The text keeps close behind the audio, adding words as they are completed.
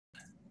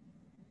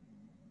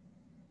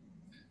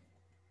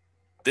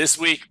This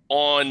week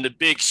on The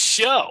Big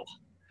Show,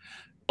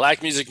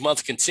 Black Music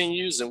Month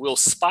continues, and we'll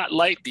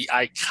spotlight the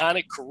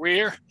iconic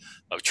career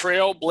of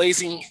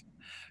trailblazing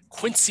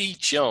Quincy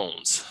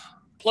Jones.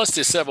 Plus,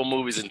 there's several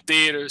movies in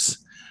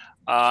theaters,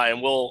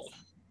 and we'll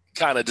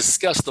kind of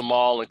discuss them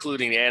all,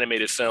 including the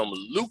animated film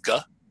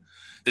Luca,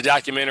 the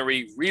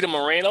documentary Rita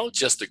Moreno,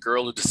 Just a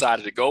Girl Who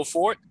Decided to Go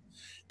For It,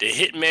 the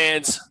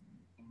Hitman's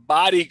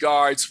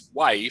Bodyguard's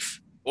Wife,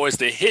 or is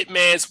the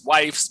Hitman's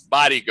Wife's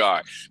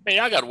Bodyguard? Man,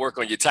 y'all got to work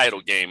on your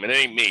title game. It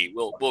ain't me.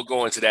 We'll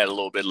go into that a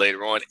little bit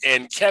later on.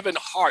 And Kevin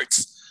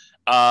Hart's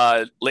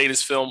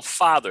latest film,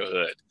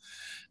 Fatherhood.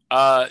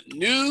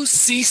 New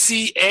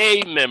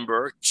CCA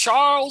member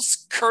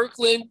Charles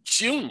Kirkland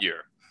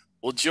Jr.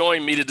 will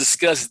join me to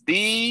discuss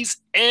these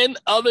and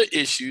other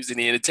issues in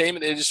the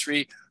entertainment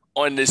industry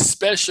on this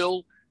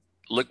special,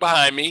 look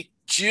behind me,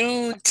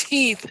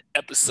 Juneteenth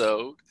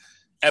episode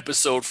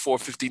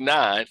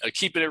 459 of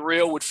Keeping It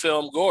Real with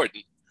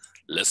FilmGordon.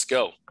 Let's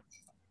go.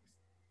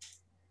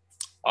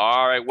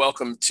 All right,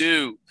 welcome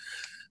to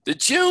the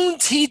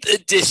Juneteenth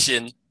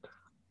edition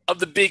of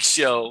The Big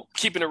Show,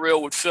 Keeping It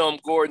Real with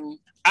FilmGordon.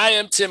 I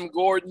am Tim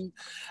Gordon.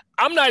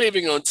 I'm not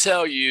even going to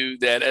tell you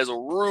that as a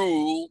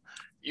rule,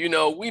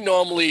 we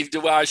normally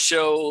do our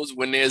shows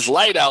when there's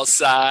light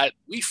outside.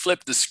 We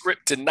flip the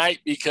script tonight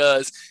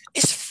because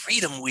it's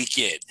Freedom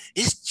Weekend.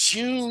 It's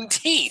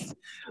Juneteenth.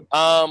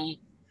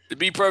 To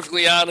be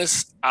perfectly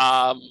honest,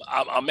 I'm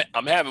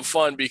having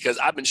fun because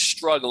I've been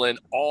struggling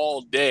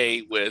all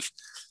day with,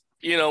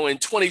 in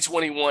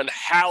 2021,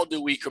 how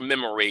do we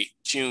commemorate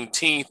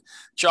Juneteenth?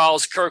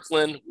 Charles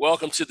Kirkland,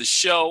 welcome to the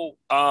show.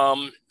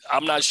 I'm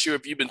not sure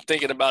if you've been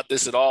thinking about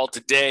this at all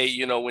today.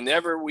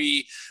 Whenever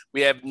we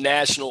have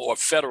national or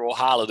federal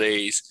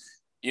holidays,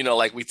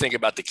 like we think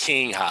about the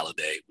King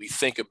holiday, we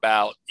think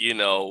about,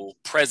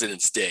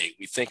 President's Day,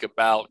 we think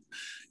about,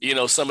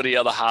 some of the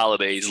other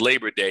holidays,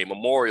 Labor Day,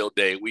 Memorial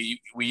Day.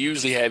 We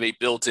usually have a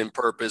built-in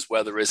purpose,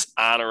 whether it's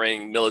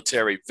honoring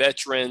military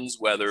veterans,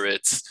 whether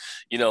it's,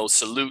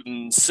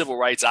 saluting civil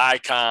rights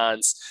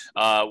icons.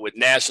 With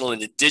National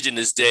and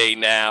Indigenous Day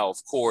now, of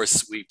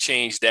course, we've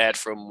changed that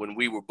from when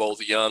we were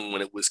both young,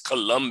 when it was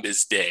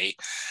Columbus Day.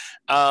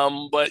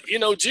 But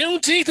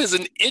Juneteenth is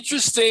an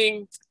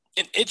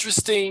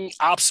interesting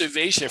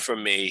observation for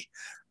me.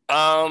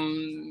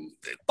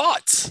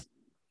 Thoughts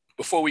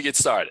before we get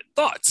started?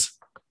 Thoughts?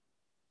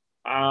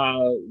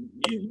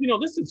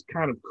 This is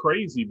kind of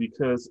crazy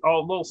because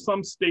although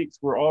some states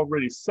were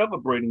already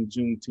celebrating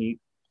Juneteenth,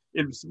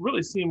 it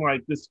really seemed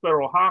like this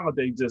federal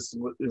holiday just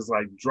is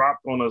like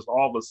dropped on us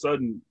all of a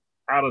sudden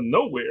out of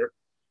nowhere,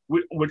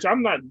 which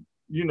I'm not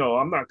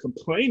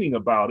complaining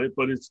about it,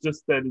 but it's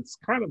just that it's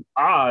kind of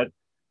odd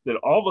that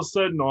all of a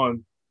sudden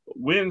on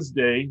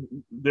Wednesday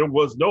there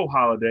was no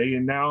holiday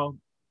and now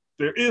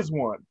there is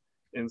one.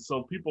 And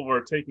so people are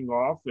taking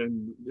off,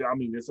 and I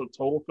mean, it's a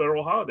total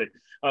federal holiday.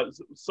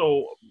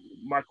 So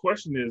my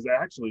question is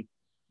actually,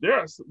 there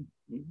are,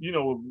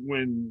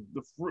 when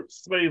the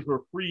slaves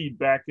were freed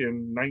back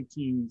in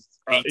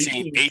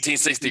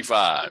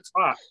 1865.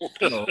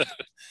 You know,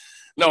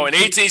 No, in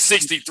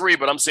 1863,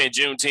 but I'm saying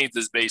Juneteenth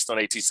is based on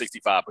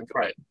 1865. But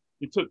go ahead.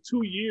 It took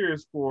 2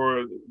 years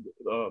for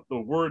the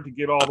word to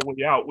get all the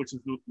way out, which is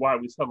why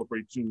we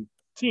celebrate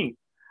Juneteenth.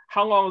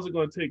 How long is it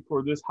going to take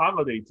for this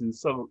holiday to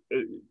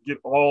get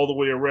all the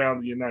way around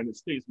the United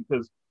States?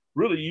 Because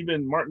really,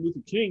 even Martin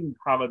Luther King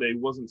holiday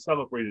wasn't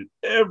celebrated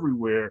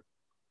everywhere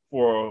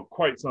for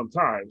quite some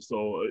time.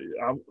 So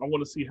I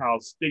want to see how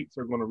states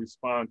are going to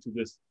respond to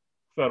this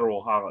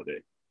federal holiday.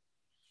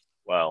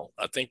 Well,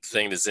 I think the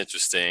thing that's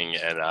interesting,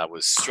 and I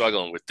was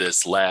struggling with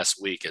this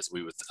last week as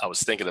I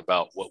was thinking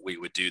about what we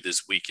would do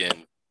this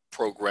weekend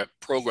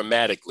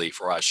programmatically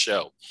for our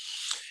show.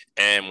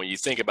 And when you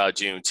think about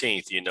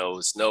Juneteenth,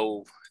 it's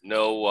no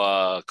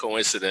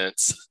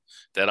coincidence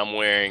that I'm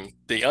wearing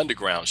the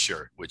Underground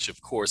shirt, which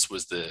of course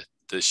was the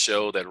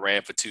show that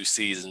ran for 2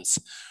 seasons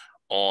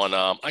on,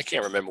 I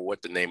can't remember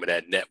what the name of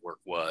that network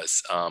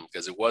was,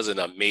 because it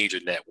wasn't a major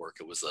network.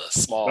 It was a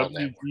small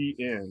network.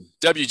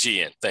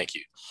 WGN, thank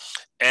you.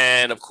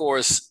 And of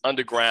course,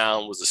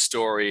 Underground was a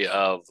story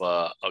of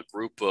a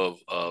group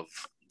of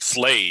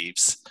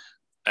slaves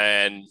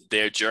and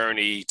their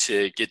journey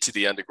to get to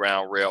the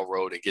Underground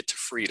Railroad and get to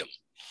freedom.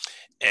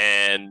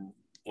 And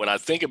when I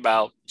think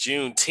about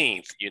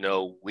Juneteenth,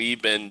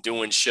 we've been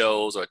doing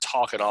shows or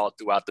talking all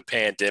throughout the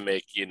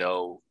pandemic,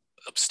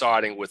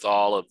 starting with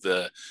all of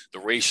the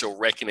racial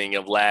reckoning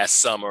of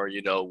last summer,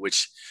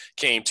 which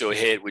came to a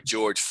head with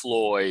George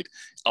Floyd,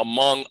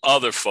 among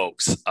other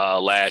folks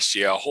last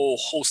year, a whole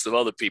host of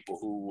other people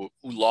who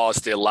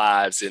lost their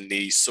lives in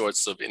these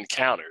sorts of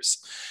encounters.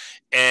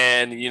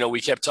 And, we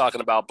kept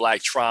talking about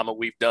Black trauma.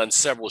 We've done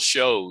several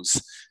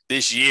shows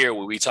this year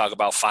where we talk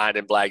about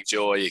finding Black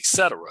joy,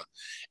 etc.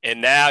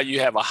 And now you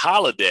have a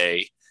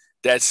holiday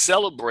that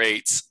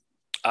celebrates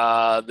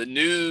the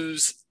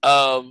news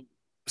of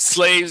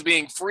slaves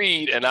being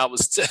freed. And I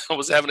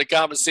was having a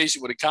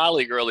conversation with a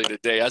colleague earlier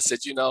today. I said,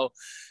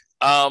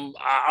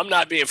 I'm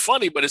not being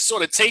funny, but it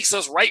sort of takes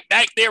us right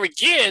back there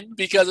again,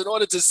 because in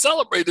order to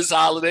celebrate this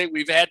holiday,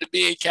 we've had to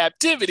be in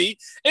captivity,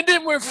 and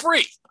then we're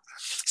free.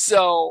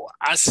 So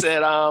I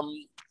said,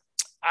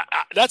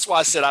 that's why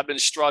I said I've been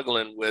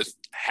struggling with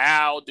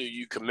how do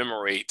you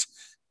commemorate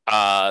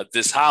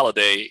this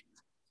holiday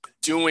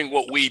doing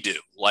what we do.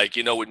 Like,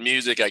 with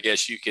music, I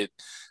guess you could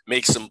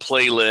make some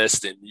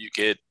playlist and you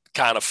could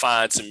kind of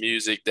find some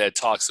music that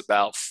talks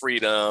about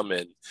freedom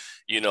and,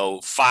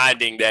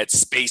 finding that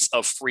space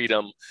of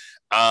freedom.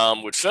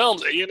 With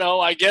films,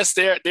 I guess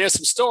there's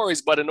some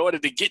stories, but in order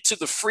to get to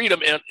the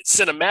freedom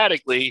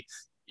cinematically,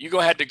 you're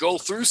going to have to go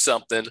through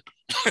something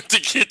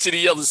to get to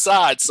the other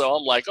side. So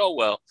I'm like, oh,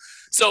 well.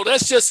 So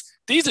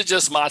these are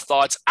just my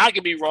thoughts. I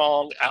could be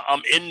wrong.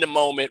 I'm in the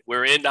moment.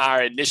 We're in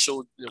our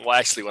initial, well,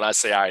 actually, when I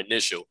say our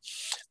initial,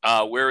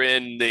 we're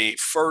in the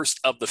first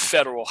of the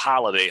federal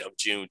holiday of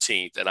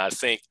Juneteenth. And I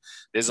think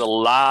there's a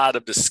lot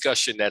of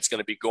discussion that's going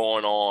to be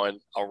going on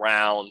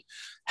around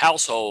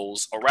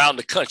households around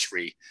the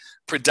country,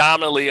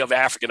 predominantly of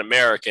African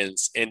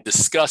Americans, in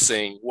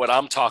discussing what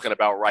I'm talking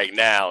about right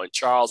now. And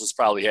Charles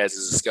probably has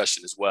his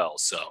discussion as well.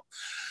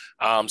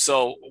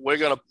 So we're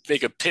going to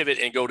make a pivot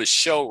and go to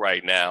show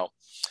right now.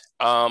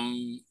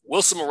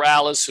 Wilson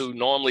Morales, who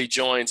normally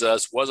joins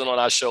us, wasn't on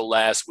our show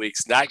last week.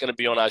 He's not going to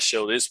be on our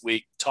show this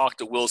week. Talked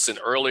to Wilson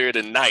earlier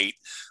tonight.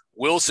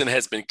 Wilson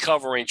has been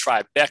covering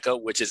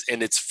Tribeca, which is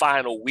in its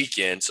final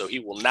weekend, so he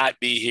will not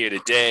be here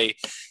today.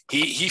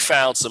 He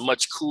found some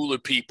much cooler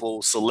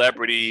people,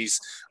 celebrities,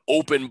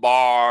 open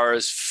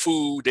bars,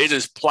 food. They're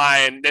just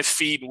plying, they're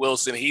feeding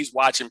Wilson. He's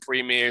watching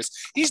premieres.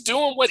 He's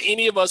doing what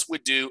any of us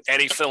would do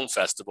at a film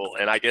festival.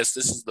 And I guess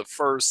this is the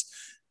first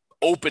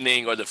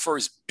opening or the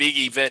first big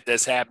event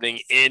that's happening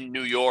in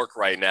New York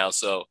right now.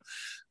 So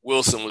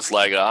Wilson was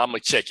like, I'm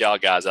going to check y'all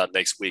guys out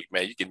next week,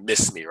 man. You can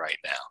miss me right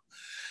now.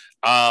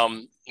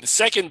 The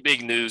second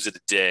big news of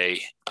the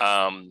day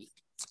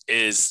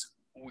is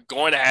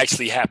going to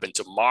actually happen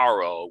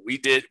tomorrow. We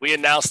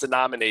announced the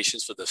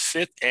nominations for the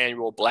 5th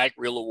annual Black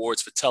Reel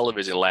Awards for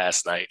television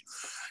last night.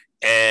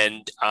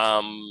 And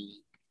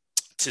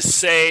to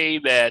say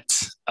that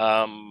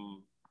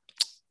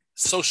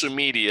social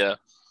media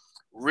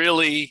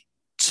really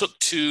took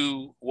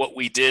to what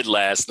we did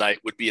last night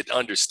would be an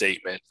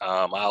understatement.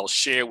 I'll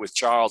share with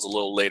Charles a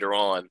little later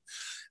on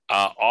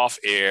off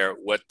air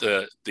what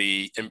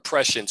the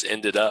impressions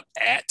ended up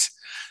at.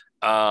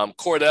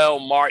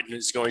 Cordell Martin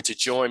is going to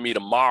join me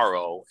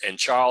tomorrow. And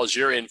Charles,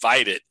 you're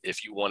invited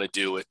if you want to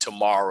do it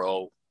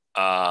tomorrow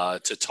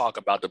to talk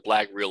about the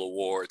Black Reel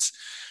Awards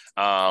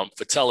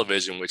for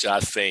television, which I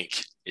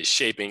think is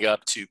shaping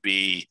up to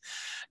be,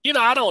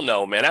 I don't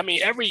know, man. I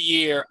mean, every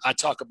year I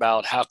talk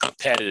about how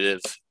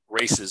competitive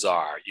races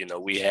are.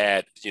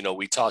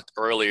 We talked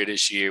earlier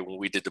this year when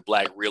we did the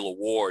Black Reel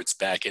Awards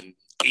back in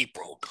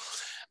April.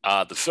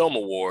 The film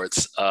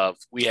awards,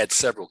 we had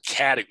several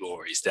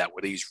categories that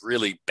were these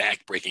really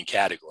backbreaking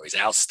categories.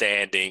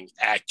 Outstanding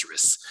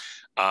actress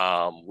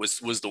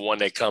was the one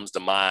that comes to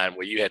mind,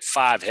 where you had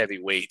 5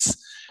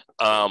 heavyweights.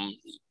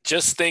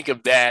 Just think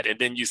of that, and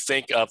then you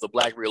think of the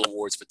Black Reel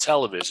Awards for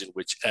television,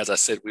 which, as I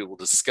said, we will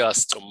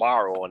discuss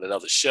tomorrow on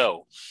another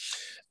show,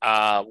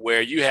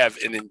 where you have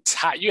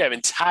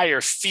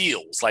entire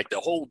fields, like the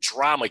whole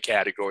drama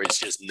category is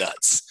just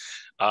nuts.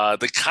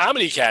 The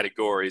comedy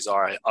categories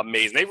are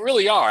amazing. They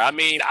really are. I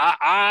mean,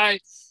 I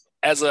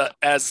as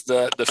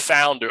the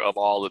founder of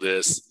all of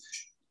this,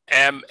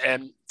 am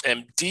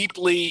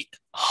deeply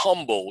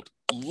humbled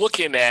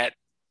looking at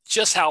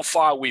just how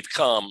far we've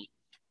come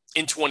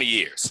in 20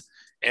 years.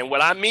 And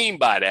what I mean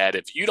by that,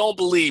 if you don't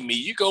believe me,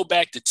 you go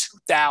back to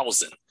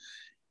 2000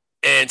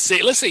 and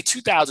let's say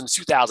 2000,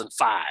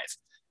 2005.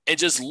 And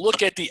just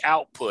look at the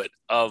output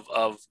of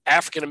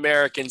African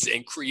Americans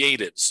and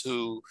creatives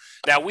who,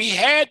 now we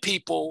had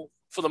people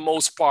for the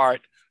most part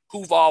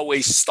who've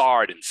always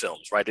starred in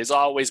films, right? There's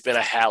always been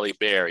a Halle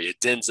Berry, a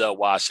Denzel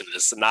Washington, a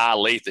Sanaa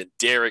Lathan,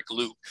 Derek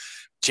Luke,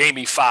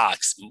 Jamie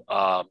Foxx,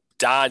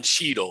 Don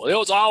Cheadle. There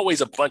was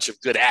always a bunch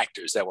of good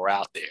actors that were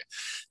out there.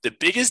 The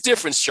biggest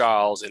difference,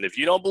 Charles, and if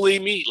you don't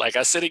believe me, like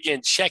I said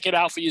again, check it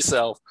out for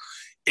yourself,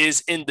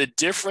 is in the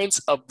difference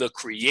of the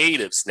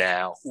creatives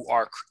now who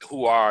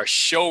are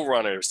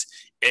showrunners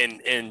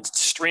in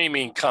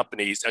streaming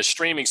companies,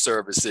 streaming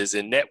services,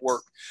 and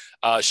network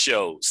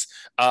shows.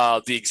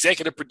 The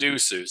executive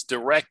producers,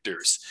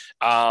 directors.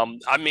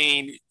 I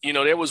mean,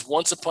 there was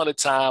once upon a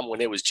time when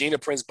there was Gina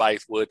Prince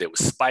Bythewood, there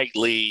was Spike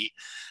Lee.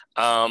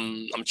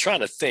 I'm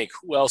trying to think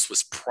who else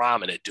was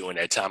prominent during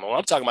that time.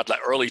 I'm talking about the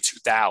early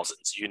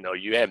 2000s.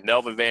 You had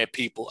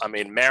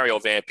Mario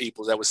Van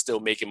Peebles that was still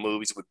making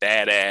movies with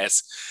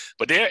Badass.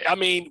 But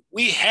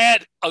we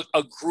had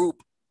a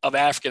group of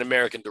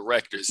African-American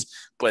directors,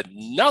 but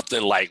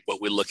nothing like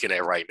what we're looking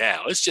at right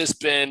now. It's just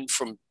been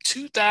from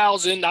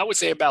 2000, I would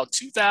say about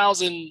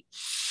 2000,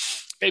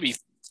 maybe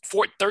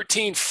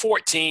 13,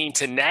 14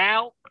 to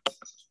now.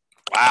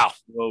 Wow.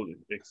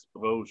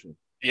 Explosion.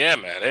 Yeah,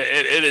 man,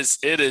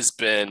 it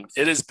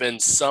has been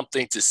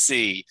something to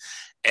see.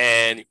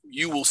 And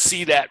you will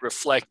see that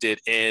reflected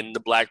in the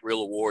Black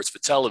Reel Awards for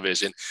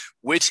television,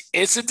 which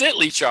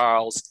incidentally,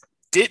 Charles,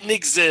 didn't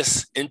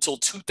exist until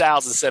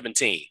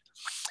 2017.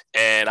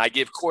 And I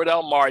give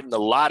Cordell Martin a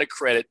lot of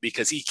credit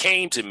because he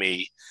came to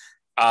me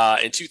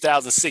in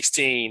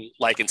 2016,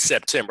 like in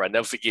September. I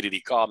never forget it. He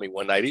called me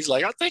one night. He's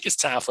like, I think it's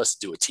time for us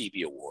to do a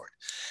TV award.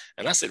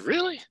 And I said,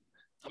 really?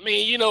 I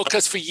mean, you know,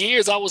 because for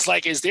years I was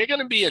like, is there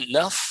going to be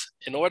enough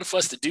in order for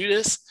us to do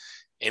this?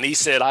 And he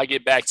said, I'll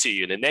get back to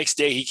you. And the next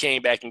day he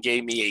came back and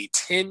gave me a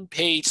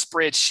 10-page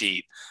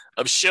spreadsheet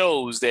of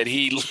shows that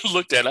he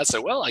looked at. And I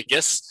said, well, I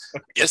guess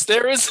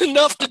there is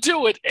enough to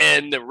do it.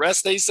 And the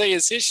rest, they say,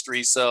 is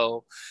history.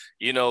 So,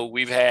 you know,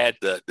 we've had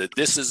the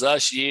This Is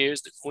Us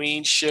years, the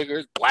Queen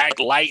Sugar, Black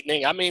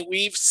Lightning. I mean,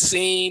 we've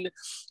seen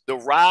the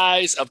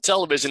rise of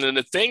television. And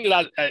the thing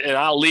that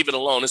I'll leave it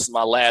alone. This is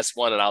my last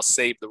one, and I'll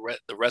save the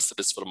rest of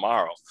this for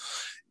tomorrow.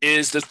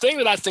 Is the thing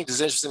that I think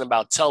is interesting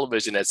about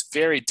television that's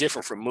very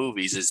different from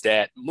movies is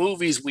that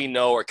movies we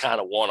know are kind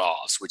of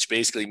one-offs, which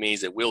basically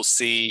means that we'll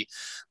see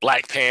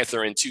Black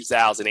Panther in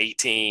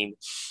 2018,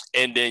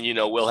 and then, you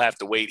know, we'll have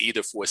to wait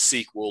either for a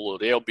sequel or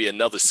there'll be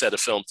another set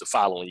of films the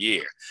following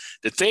year.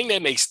 The thing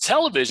that makes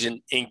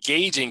television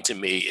engaging to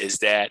me is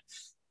that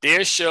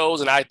there's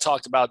shows, and I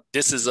talked about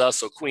This Is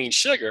Us or Queen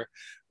Sugar,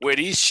 where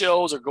these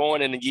shows are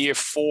going in the year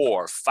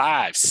 4,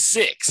 5,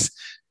 6,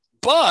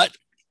 but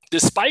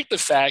despite the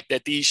fact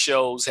that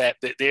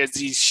there's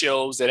these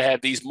shows that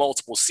have these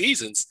multiple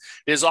seasons,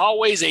 there's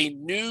always a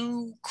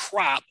new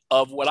crop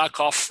of what I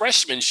call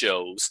freshman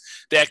shows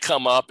that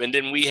come up. And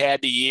then we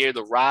had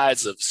the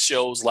rise of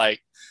shows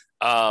like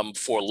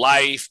For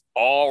Life,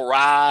 All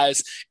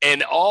Rise,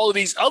 and all of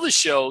these other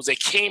shows that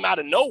came out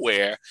of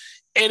nowhere.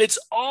 And it's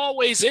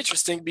always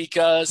interesting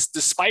because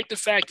despite the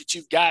fact that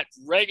you've got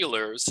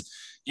regulars,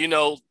 you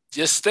know,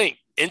 just think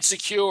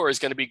Insecure is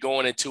going to be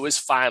going into its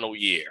final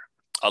year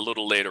a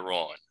little later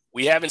on.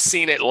 We haven't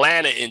seen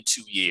Atlanta in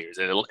 2 years.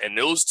 And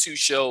those two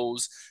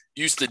shows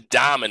used to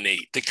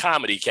dominate the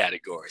comedy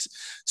categories.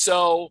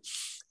 So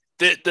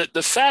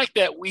the fact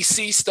that we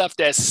see stuff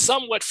that's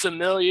somewhat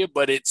familiar,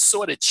 but it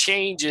sort of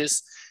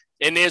changes,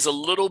 and there's a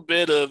little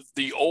bit of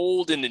the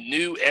old and the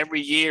new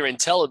every year in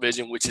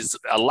television, which is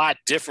a lot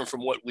different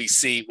from what we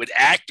see with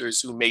actors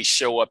who may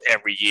show up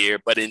every year,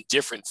 but in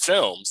different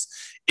films.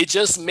 It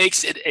just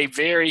makes it a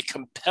very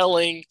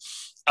compelling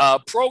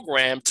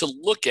program to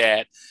look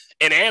at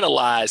and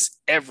analyze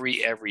every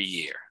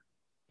year.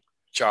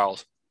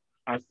 Charles?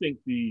 I think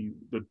the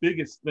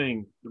biggest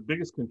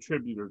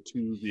contributor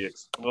to the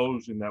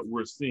explosion that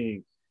we're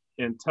seeing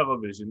in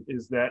television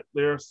is that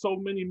there are so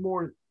many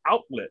more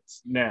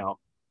outlets now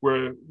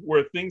where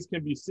things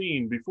can be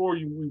seen. Before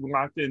we were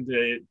locked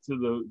into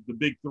the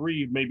big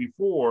three, maybe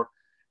four,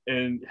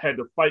 and had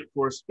to fight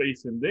for a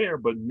space in there.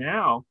 But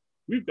now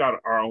we've got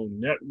our own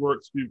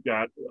networks. We've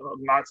got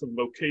lots of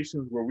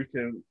locations where we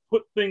can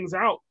put things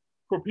out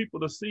for people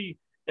to see.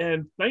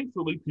 And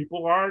thankfully,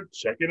 people are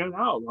checking it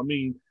out. I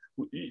mean,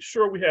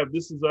 sure, we have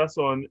This Is Us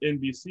on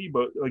NBC,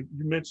 but like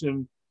you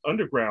mentioned,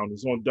 Underground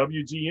is on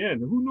WGN.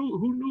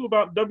 Who knew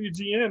about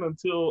WGN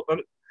until, I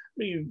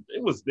mean,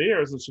 it was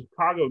there as a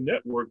Chicago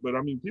network, but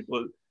I mean,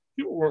 people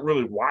weren't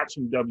really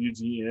watching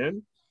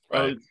WGN.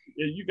 Right.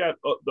 You got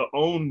the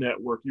OWN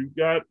network. You've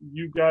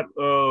got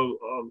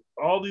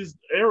all these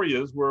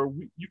areas where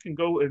you can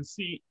go and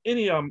see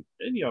any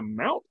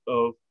amount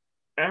of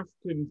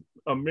African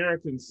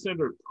American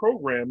centered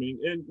programming,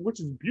 and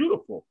which is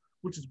beautiful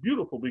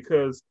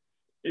because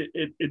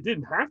it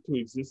didn't have to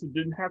exist. It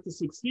didn't have to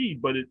succeed,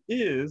 but it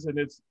is, and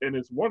it's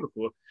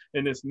wonderful.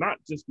 And it's not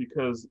just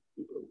because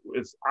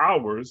it's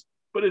ours,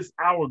 but it's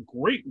our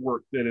great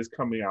work that is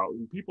coming out.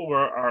 And people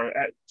are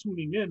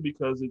tuning in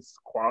because it's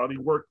quality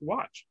work to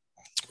watch.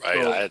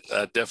 Right. So,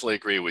 I definitely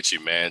agree with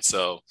you, man.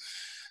 So,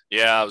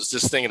 yeah, I was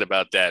just thinking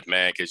about that,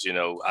 man, because, you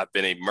know, I've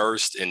been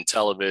immersed in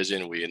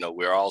television.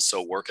 We're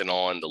also working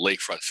on the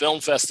Lakefront Film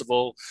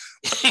Festival,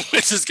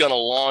 which is going to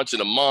launch in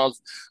a month,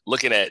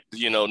 looking at,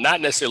 you know, not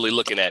necessarily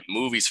looking at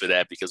movies for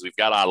that, because we've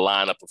got our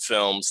lineup of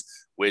films,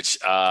 which,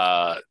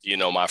 you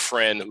know, my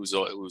friend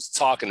who's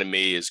talking to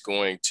me is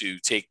going to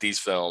take these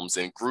films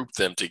and group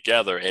them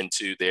together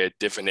into their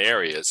different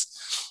areas.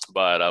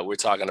 But we're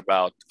talking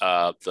about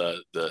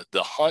the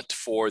hunt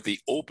for the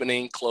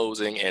opening,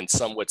 closing, and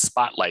somewhat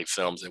spotlight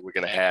films that we're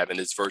going to have in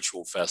this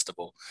virtual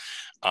festival.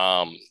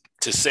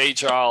 To say,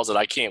 Charles, that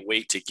I can't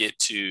wait to get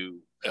to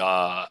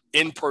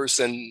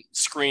in-person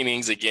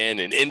screenings again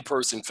and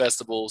in-person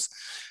festivals.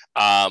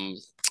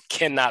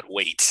 Cannot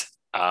wait.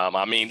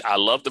 I mean, I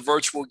love the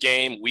virtual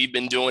game. We've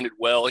been doing it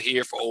well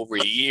here for over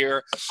a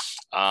year.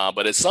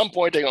 But at some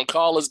point, they're going to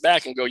call us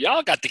back and go,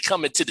 y'all got to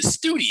come into the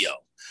studio.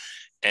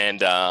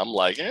 And I'm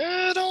like,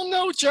 I don't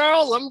know,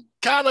 Charles. I'm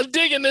kind of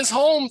digging this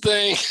home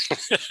thing.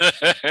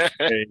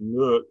 Hey,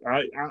 look,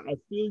 I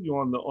feel you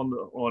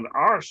on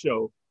our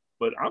show,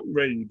 but I'm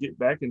ready to get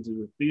back into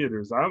the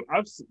theaters.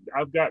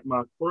 I've got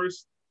my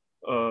first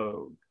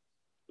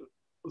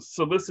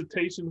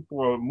solicitation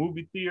for a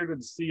movie theater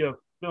to see a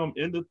film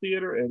in the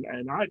theater,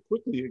 and I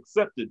quickly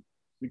accepted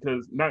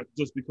because not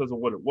just because of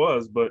what it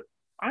was, but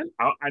I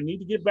need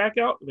to get back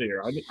out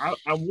there.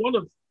 I want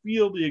to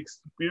feel the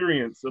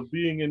experience of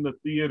being in the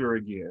theater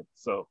again.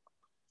 So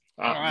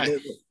All right.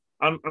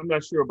 I'm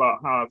not sure about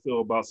how I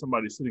feel about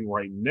somebody sitting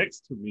right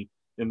next to me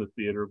in the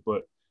theater,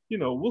 but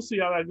we'll see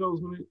how that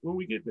goes when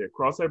we get there.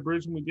 Cross that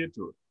bridge when we get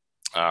to it.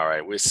 All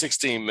right, we're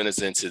 16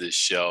 minutes into this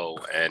show,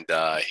 and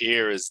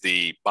here is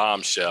the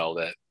bombshell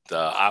that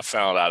I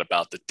found out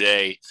about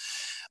today.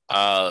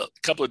 A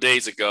couple of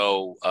days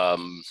ago,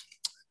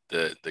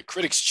 the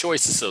Critics'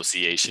 Choice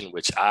Association,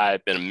 which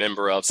I've been a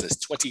member of since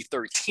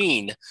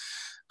 2013,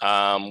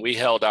 we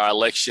held our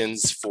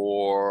elections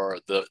for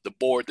the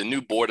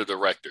new board of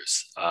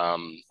directors.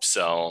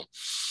 So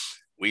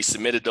we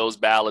submitted those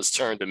ballots,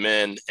 turned them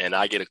in, and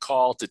I get a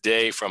call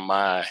today from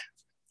my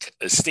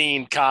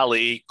esteemed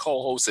colleague,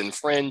 co-host, and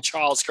friend,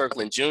 Charles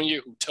Kirkland Jr.,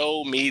 who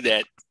told me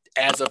that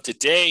as of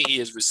today, he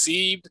has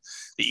received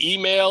the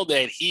email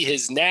that he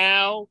has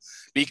now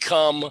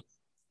become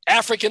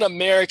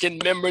African-American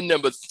member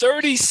number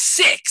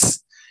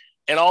 36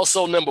 and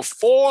also number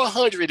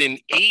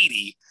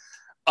 480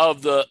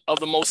 of the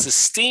most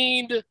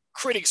esteemed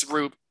critics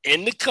group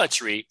in the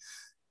country,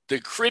 the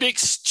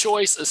Critics'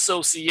 Choice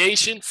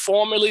Association,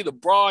 formerly the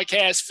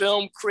Broadcast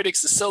Film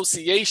Critics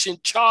Association.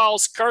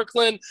 Charles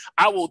Kirkland,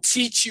 I will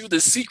teach you the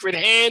secret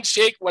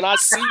handshake when I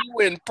see you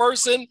in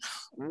person.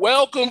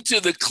 Welcome to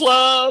the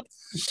club.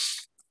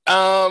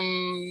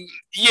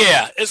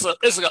 Yeah, it's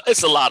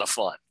a lot of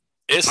fun.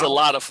 It's a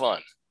lot of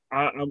fun.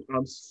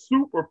 I'm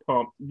super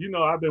pumped.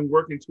 I've been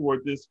working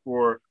toward this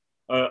for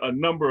a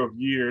number of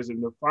years,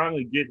 and to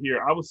finally get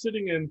here, I was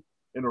sitting in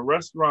a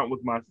restaurant with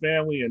my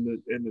family, and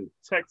the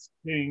text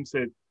ping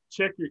said,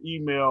 check your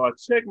email. I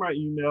checked my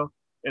email,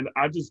 and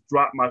I just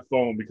dropped my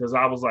phone because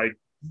I was like,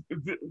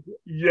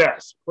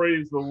 yes,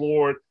 praise the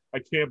Lord. I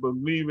can't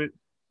believe it.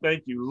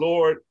 Thank you,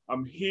 Lord.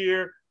 I'm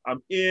here.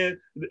 I'm in.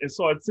 And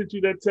so I sent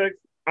you that text.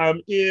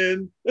 I'm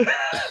in. and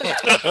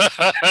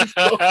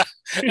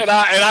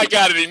I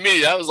got it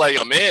immediately. I was like,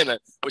 oh man,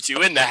 what,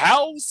 you in the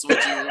house?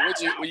 What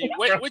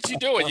you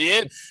doing? You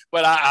in?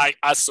 But I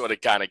sort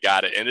of kind of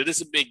got it, and it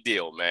is a big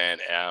deal, man.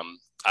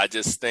 I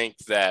just think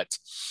that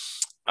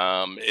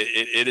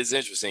it is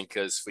interesting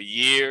because for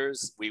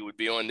years we would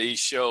be on these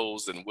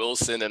shows, and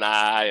Wilson and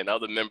I and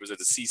other members of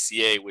the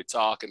CCA would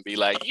talk and be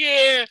like,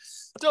 yeah,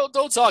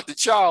 don't talk to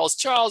Charles.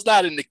 Charles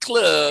not in the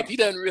club. He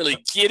doesn't really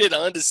get it or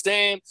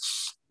understand.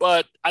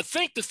 But I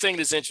think the thing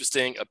that's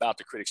interesting about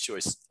the Critics'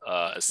 Choice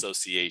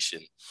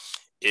Association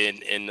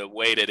in the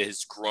way that it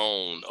has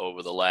grown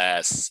over the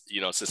last,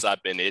 since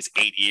I've been there, it's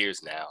 8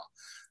 years now.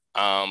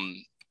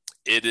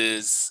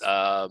 It's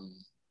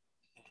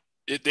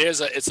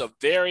a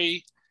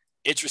very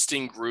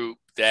interesting group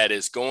that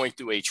is going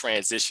through a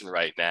transition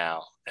right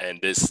now. And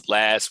this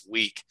last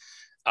week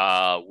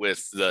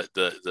with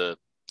the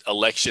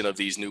election of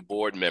these new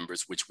board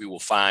members, which we will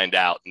find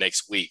out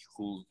next week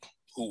who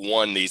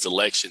won these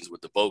elections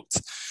with the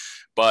votes.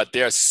 But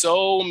there are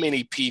so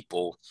many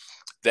people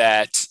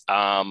that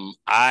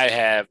I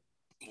have,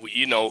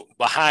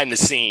 behind the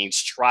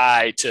scenes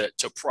tried to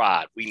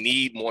prod. We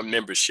need more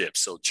membership.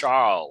 So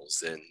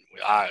Charles and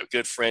our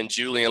good friend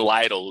Julian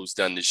Lytle, who's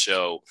done the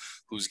show,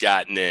 who's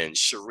gotten in.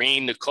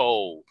 Shireen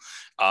Nicole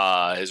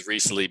has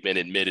recently been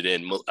admitted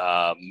in.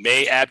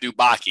 May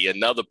Abdubaki,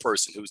 another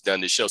person who's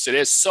done the show. So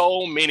there's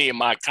so many of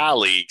my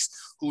colleagues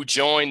who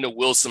joined the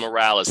Wilson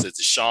Morales, the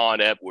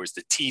Sean Edwards,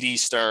 the T.D.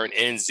 Stern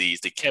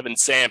Enzies, the Kevin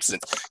Sampson.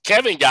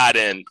 Kevin got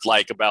in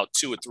like about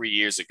 2 or 3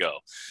 years ago.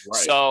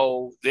 Right.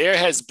 So there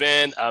has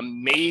been a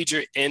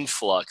major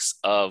influx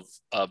of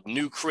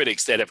new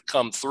critics that have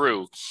come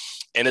through.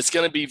 And it's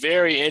going to be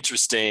very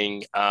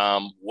interesting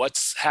how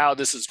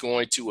this is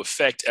going to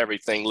affect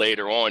everything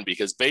later on,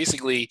 because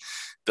basically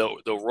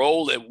the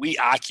role that we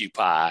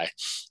occupy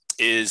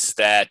is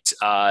that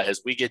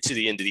as we get to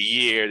the end of the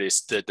year,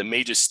 the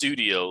major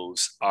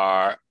studios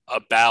are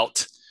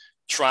about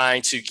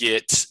trying to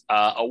get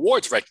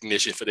awards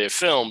recognition for their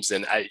films.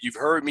 And you've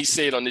heard me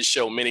say it on this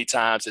show many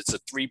times. It's a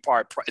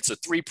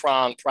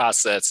three-pronged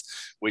process,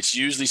 which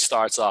usually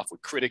starts off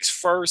with critics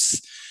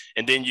first.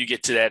 And then you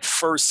get to that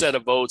first set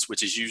of votes,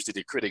 which is usually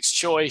the Critics'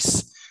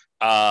 Choice,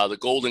 the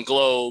Golden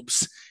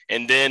Globes.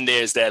 And then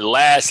there's that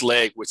last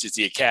leg, which is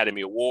the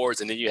Academy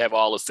Awards. And then you have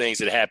all the things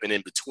that happen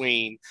in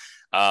between,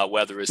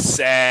 whether it's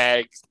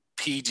SAG,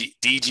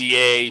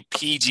 DGA,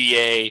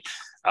 PGA.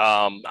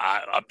 I'm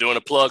doing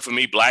a plug for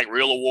me, Black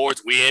Reel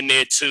Awards. We're in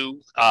there too,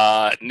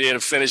 near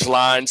the finish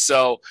line.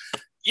 So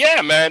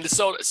yeah, man.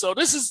 So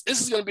this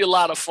is going to be a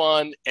lot of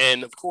fun.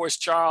 And of course,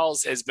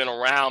 Charles has been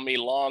around me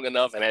long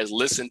enough and has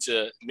listened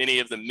to many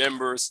of the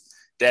members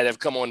that have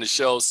come on the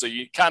show. So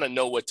you kind of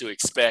know what to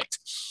expect,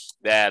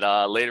 that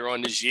later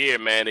on this year,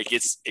 man, it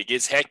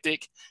gets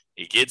hectic.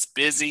 It gets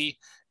busy.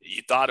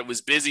 You thought it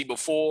was busy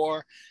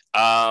before.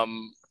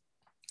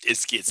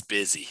 It gets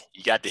busy.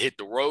 You got to hit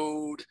the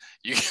road.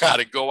 You got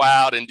to go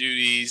out and do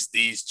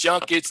these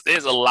junkets.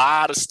 There's a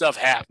lot of stuff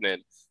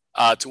happening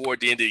toward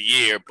the end of the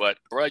year, but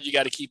bro, you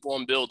got to keep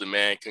on building,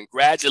 man.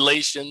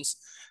 Congratulations.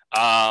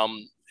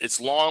 It's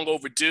long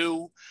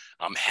overdue.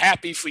 I'm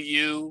happy for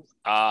you.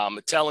 I'm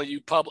telling you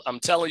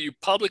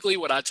publicly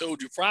what I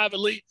told you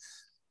privately.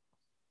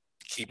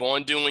 Keep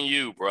on doing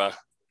you, bruh.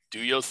 Do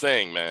your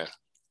thing, man.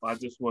 I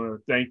just want to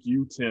thank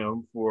you,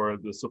 Tim, for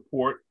the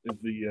support and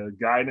the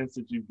guidance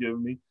that you've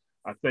given me.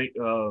 I thank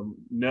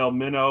Nell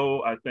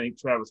Minow. I thank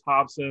Travis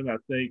Hobson. I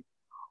thank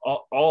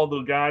all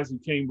the guys who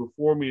came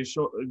before me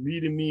and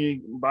leading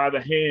me by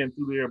the hand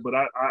through there. But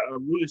I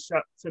really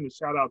send a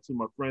shout out to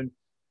my friend,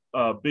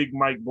 Big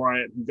Mike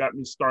Bryant, who got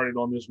me started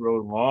on this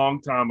road a long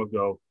time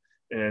ago.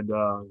 And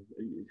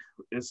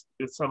it's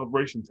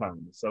celebration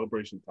time. It's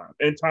celebration time.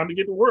 And time to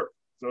get to work.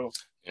 So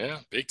yeah,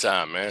 big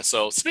time, man.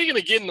 So speaking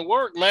of getting to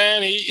work,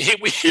 man,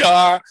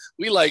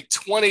 we like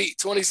 20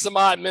 some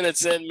odd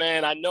minutes in,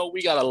 man. I know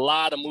we got a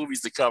lot of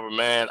movies to cover,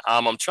 man.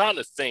 I'm trying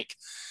to think.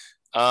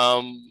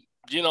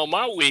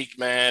 My week,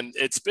 man,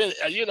 it's been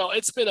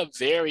a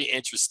very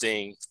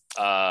interesting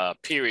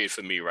period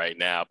for me right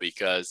now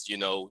because,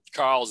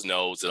 Charles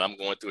knows that I'm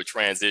going through a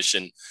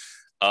transition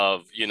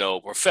of,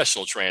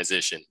 professional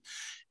transition.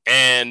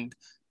 And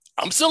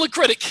I'm still a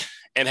critic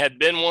and had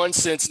been one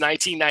since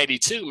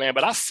 1992, man.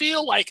 But I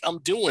feel like I'm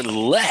doing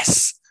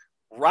less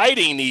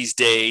writing these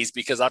days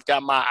because I've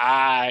got my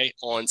eye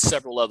on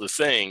several other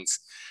things.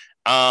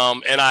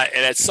 And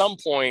at some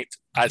point,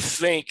 I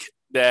think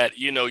that,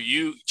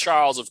 you,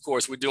 Charles, of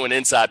course, we're doing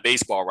inside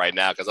baseball right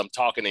now because I'm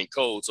talking in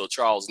code. So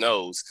Charles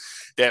knows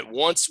that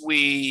once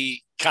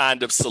we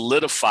kind of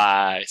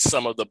solidify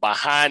some of the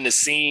behind the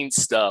scenes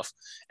stuff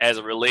as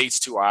it relates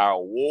to our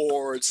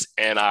awards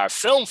and our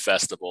film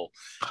festival,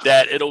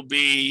 that it'll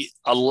be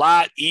a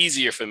lot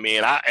easier for me.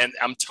 And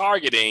I'm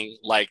targeting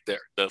like the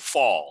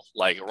fall,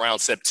 like around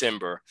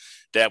September,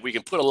 that we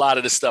can put a lot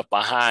of this stuff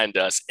behind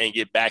us and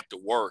get back to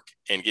work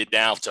and get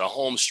down to a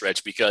home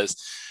stretch, because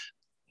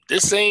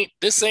this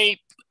ain't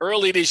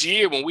early this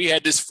year when we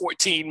had this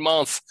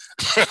 14-month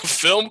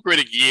film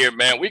critic year,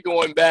 man. We're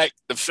going back.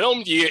 The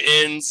film year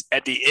ends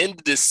at the end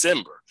of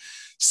December.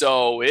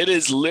 So it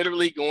is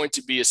literally going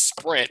to be a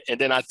sprint.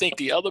 And then I think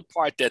the other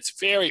part that's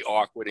very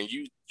awkward, and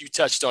you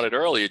touched on it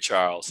earlier,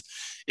 Charles,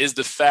 is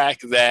the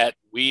fact that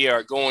we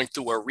are going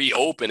through a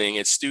reopening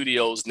and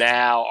studios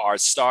now are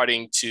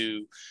starting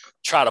to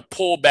try to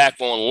pull back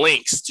on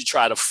links to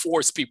try to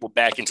force people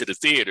back into the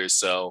theaters.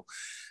 So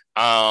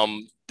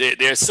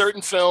there are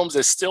certain films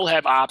that still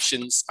have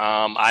options.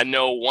 I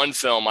know one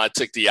film I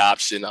took the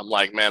option. I'm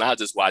like, man, I'll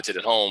just watch it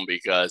at home,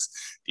 because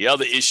the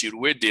other issue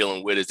we're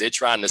dealing with is they're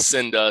trying to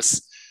send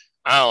us,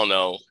 I don't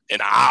know, an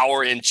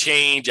hour and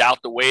change out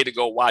the way to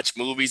go watch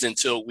movies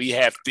until we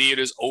have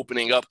theaters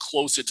opening up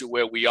closer to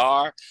where we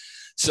are.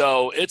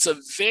 So it's a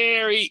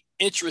very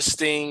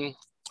interesting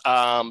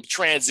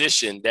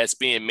transition that's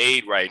being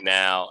made right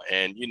now.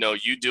 And,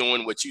 you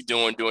doing what you're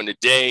doing during the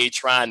day,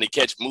 trying to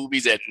catch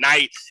movies at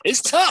night.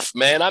 It's tough,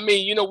 man. I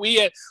mean,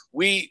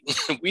 we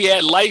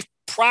had life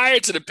prior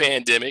to the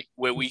pandemic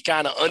where we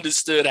kind of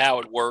understood how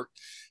it worked.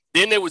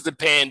 Then there was the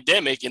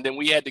pandemic, and then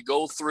we had to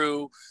go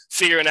through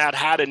figuring out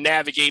how to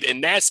navigate in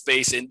that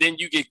space. And then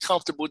you get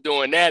comfortable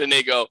doing that, and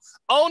they go,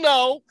 oh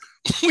no,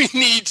 we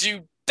need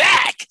you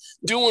back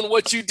doing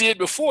what you did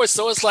before.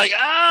 So it's like,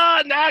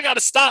 now I got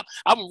to stop.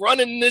 I'm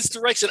running in this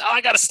direction.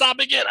 I got to stop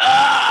again.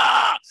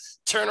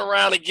 Turn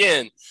around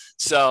again.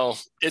 So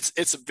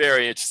it's a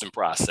very interesting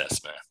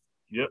process, man.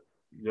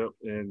 Yep.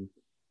 And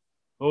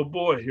oh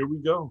boy, here we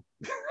go.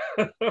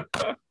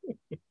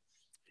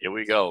 Here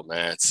we go,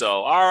 man.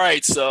 So, all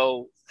right.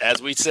 So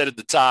as we said at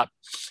the top,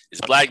 it's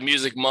Black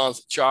Music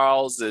Month.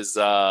 Charles is,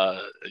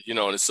 an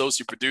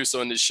associate producer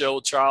on the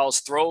show. Charles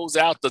throws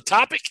out the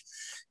topic.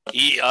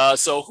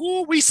 So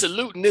who are we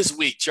saluting this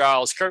week,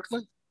 Charles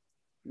Kirkland?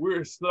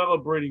 We're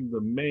celebrating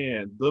the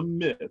man, the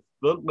myth,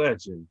 the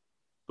legend,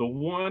 the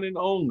one and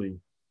only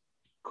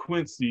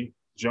Quincy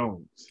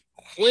Jones.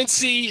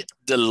 Quincy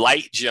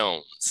Delight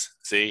Jones.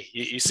 See,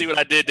 you see what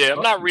I did there?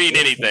 I'm not reading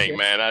anything,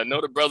 man. I know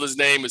the brother's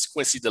name is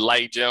Quincy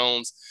Delight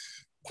Jones.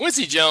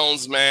 Quincy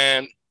Jones,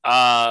 man,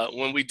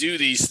 when we do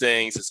these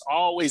things, it's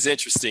always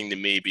interesting to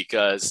me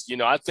because,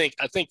 I think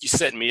you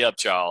set me up,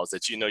 Charles,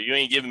 that, you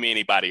ain't giving me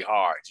anybody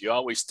hard. You're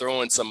always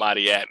throwing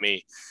somebody at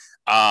me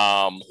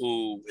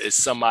who is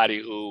somebody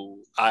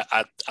who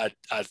I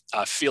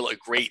feel a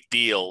great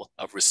deal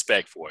of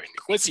respect for. And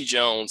Quincy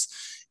Jones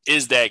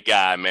is that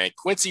guy, man.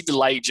 Quincy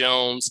Delight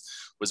Jones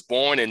was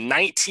born in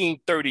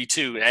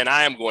 1932, and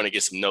I am going to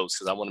get some notes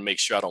because I want to make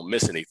sure I don't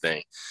miss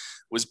anything.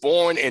 Was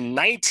born in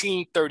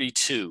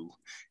 1932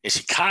 in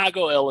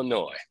Chicago,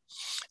 Illinois.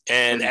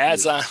 And 33.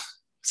 As I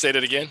say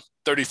that again,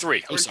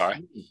 33. I'm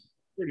sorry,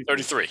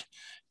 33.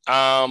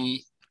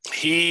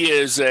 He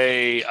is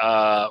a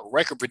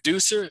record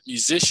producer,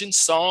 musician,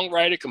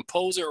 songwriter,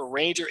 composer,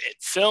 arranger,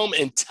 film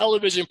and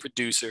television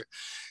producer.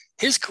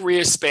 His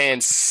career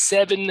spans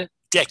 7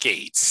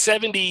 decades,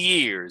 70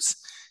 years,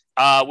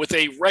 with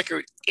a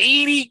record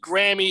 80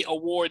 Grammy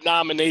Award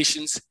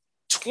nominations,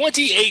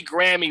 28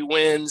 Grammy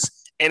wins,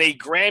 and a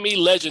Grammy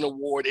Legend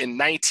Award in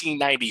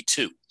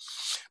 1992.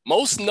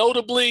 Most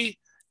notably,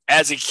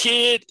 as a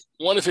kid,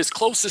 one of his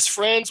closest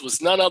friends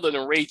was none other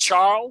than Ray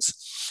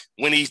Charles,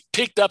 when he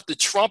picked up the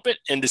trumpet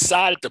and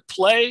decided to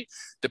play,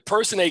 the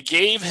person that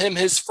gave him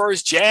his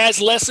first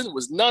jazz lesson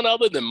was none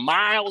other than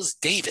Miles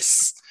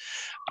Davis.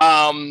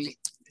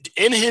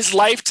 In his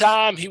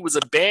lifetime, he was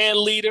a band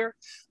leader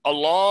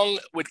along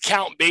with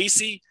Count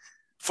Basie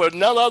for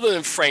none other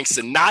than Frank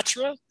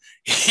Sinatra.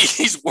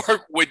 He's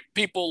worked with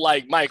people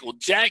like Michael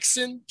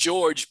Jackson,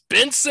 George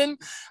Benson.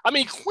 I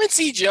mean,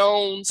 Quincy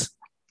Jones.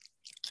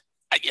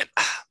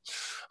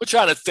 I'm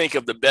trying to think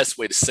of the best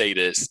way to say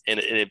this, and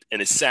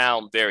it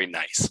sounds very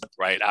nice,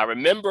 right? I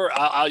remember,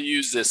 I'll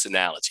use this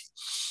analogy.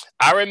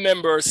 I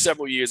remember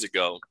several years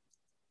ago,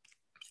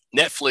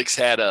 Netflix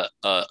had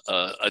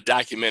a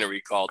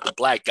documentary called The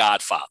Black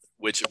Godfather,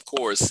 which of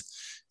course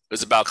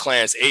was about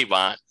Clarence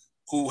Avant,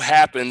 who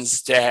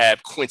happens to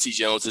have Quincy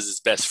Jones as his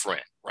best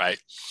friend, right?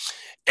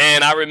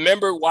 And I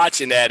remember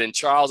watching that, and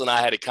Charles and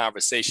I had a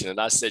conversation, and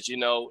I said, you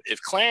know,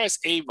 if Clarence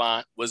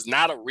Avant was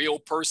not a real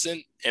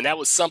person, and that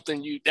was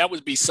something that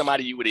would be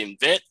somebody you would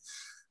invent,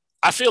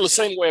 I feel the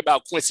same way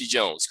about Quincy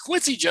Jones.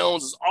 Quincy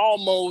Jones is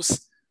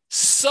almost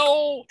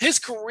his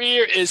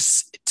career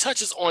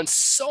touches on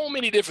so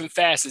many different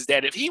facets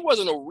that if he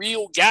wasn't a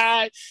real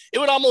guy, it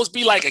would almost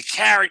be like a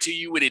character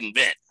you would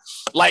invent.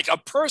 Like a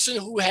person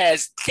who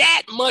has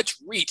that much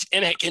reach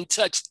and can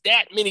touch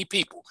that many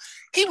people.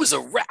 He was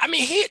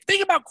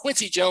think about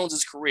Quincy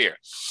Jones's career.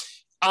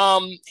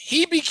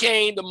 He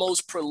became the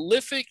most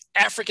prolific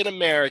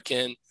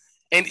African-American,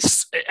 and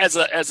as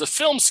a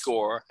film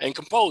scorer and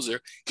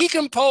composer, he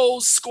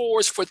composed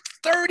scores for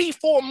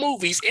 34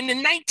 movies in the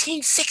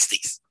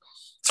 1960s.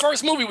 His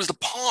first movie was The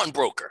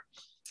Pawnbroker,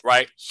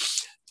 right?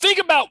 Think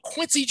about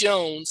Quincy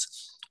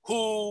Jones,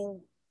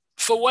 who,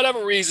 for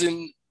whatever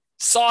reason,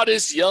 saw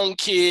this young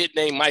kid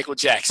named Michael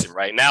Jackson,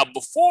 right? Now,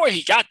 before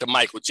he got to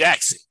Michael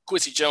Jackson,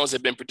 Quincy Jones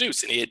had been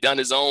producing. He had done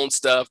his own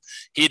stuff.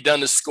 He had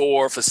done the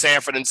score for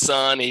Sanford and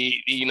Son.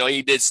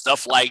 He did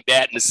stuff like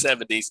that in the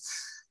 70s.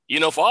 You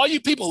know, for all you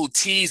people who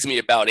tease me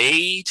about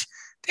age,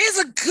 there's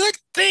a good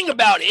thing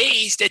about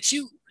age that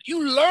you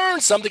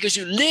learn something because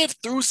you lived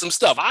through some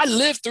stuff. I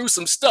lived through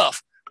some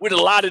stuff with a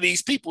lot of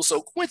these people.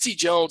 So Quincy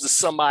Jones is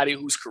somebody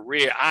whose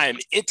career I am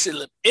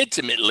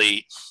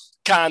intimately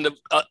kind of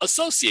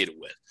associated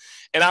with.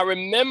 And I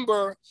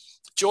remember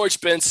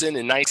George Benson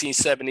in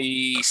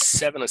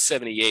 1977 or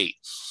 78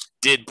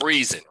 did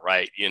Breezin',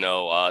 right? You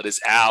know, this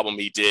album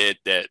he did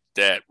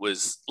that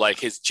was like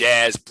his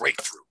jazz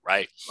breakthrough,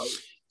 right?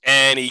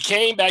 And he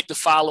came back the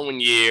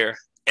following year,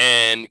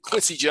 and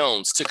Quincy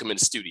Jones took him in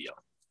the studio.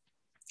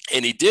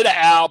 And he did an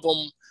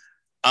album.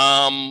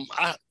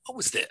 What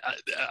was that?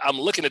 I'm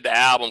looking at the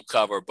album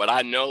cover, but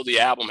I know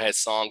the album had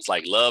songs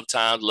like Love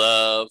Time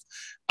Love,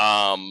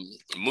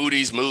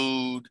 Moody's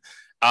Mood.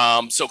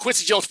 So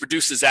Quincy Jones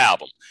produced this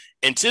album,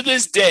 and to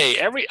this day,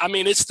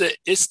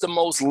 it's the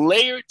most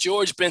layered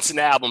George Benson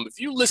album. If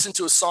you listen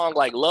to a song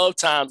like Love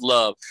Times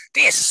Love,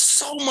 there's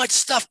so much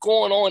stuff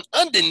going on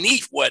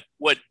underneath what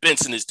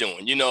Benson is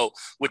doing. You know,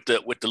 with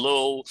the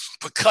little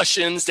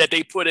percussions that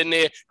they put in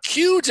there.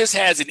 Q just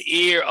has an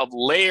ear of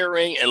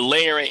layering and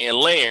layering and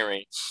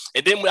layering,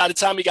 and then by the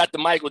time he got to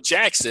Michael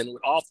Jackson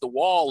with Off the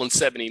Wall in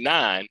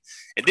 '79,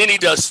 and then he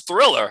does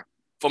Thriller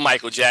for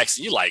Michael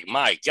Jackson, you're like,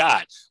 my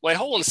God. Wait,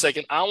 hold on a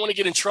second. I don't want to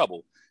get in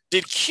trouble.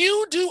 Did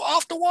Q do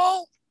Off the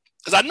Wall?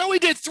 Because I know he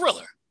did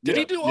Thriller. Did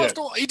he do Off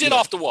the Wall? He did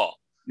Off the Wall.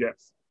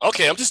 Yes.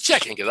 Okay, I'm just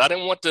checking because I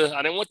didn't want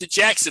the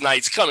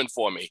Jacksonites coming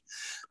for me.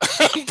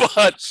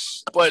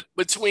 but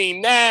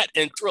between that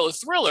and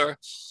Thriller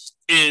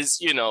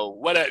is, you know,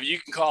 whatever you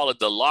can call it,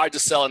 the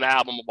largest selling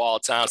album of all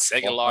time,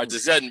 second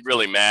largest. It doesn't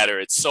really matter.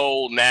 It's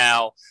sold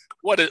now.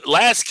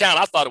 Last count,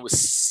 I thought it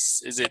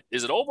was, is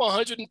it over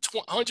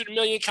 100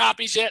 million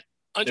copies yet?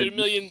 100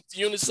 million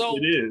units sold?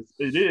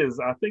 It is.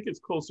 I think it's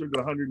closer to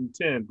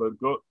 110, but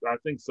I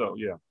think so,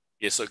 yeah.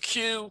 Yeah, so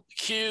Q,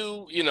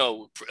 you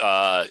know,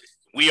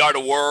 We Are the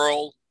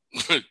World,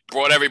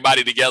 brought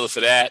everybody together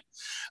for that.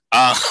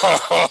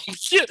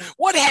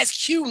 What has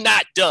Q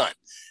not done?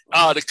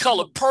 The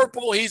Color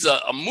Purple, he's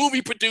a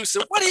movie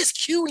producer. What has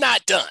Q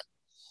not done?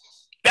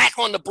 Back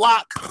on the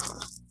Block,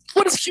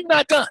 what has Q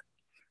not done?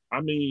 I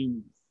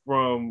mean,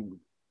 from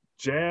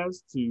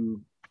jazz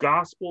to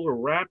gospel or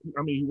rap.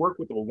 I mean, he worked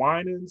with the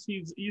Winans.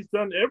 He's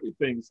done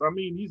everything. So I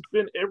mean, he's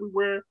been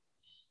everywhere.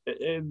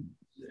 And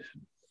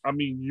I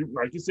mean,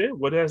 like you said,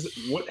 what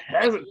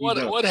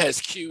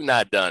has Q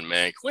not done,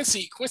 man?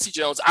 Quincy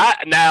Jones.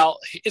 Now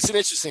it's an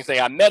interesting thing.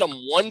 I met him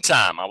one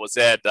time. I was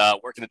at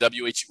working at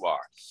WHUR,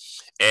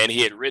 and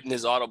he had written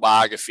his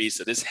autobiography.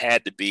 So this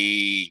had to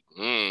be,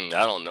 I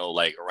don't know,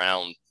 like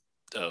around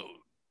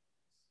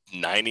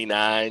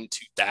 99,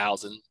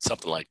 2000,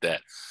 something like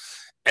that.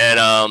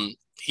 And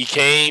he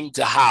came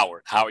to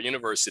Howard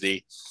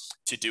University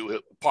to do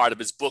part of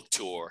his book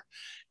tour.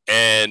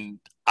 And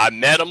I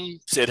met him,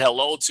 said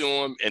hello to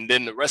him, and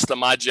then the rest of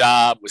my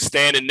job was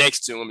standing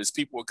next to him as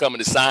people were coming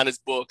to sign his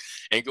book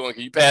and going,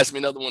 "Can you pass me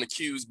another one of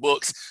Q's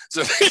books?"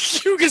 So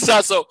Q can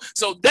sign. So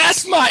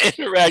that's my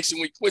interaction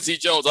with Quincy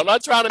Jones. I'm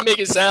not trying to make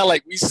it sound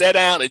like we sat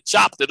down and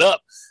chopped it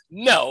up.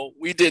 No,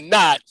 we did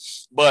not.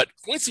 But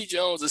Quincy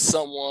Jones is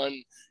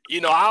someone,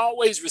 I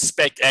always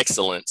respect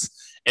excellence.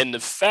 And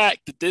the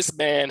fact that this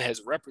man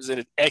has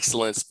represented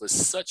excellence for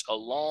such a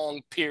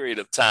long period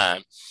of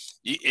time.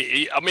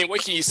 I mean,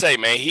 what can you say,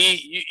 man?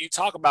 You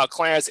talk about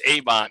Clarence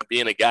Avant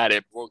being a guy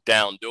that broke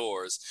down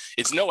doors.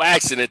 It's no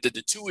accident that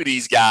the two of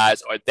these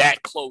guys are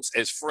that close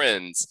as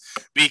friends,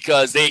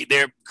 because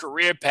their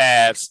career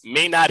paths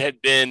may not have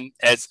been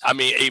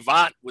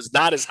Avant was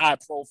not as high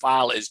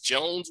profile as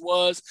Jones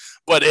was,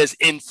 but as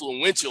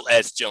influential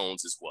as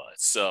Jones's was.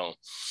 So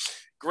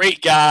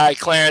great guy,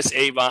 Clarence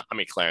Avant.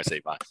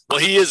 Well,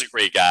 he is a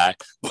great guy,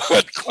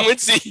 but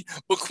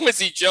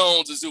Quincy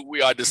Jones is who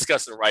we are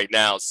discussing right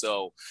now.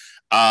 So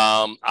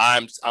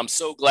I'm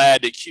so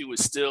glad that Q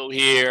is still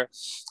here.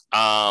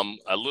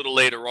 A little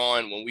later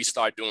on, when we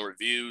start doing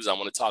reviews, I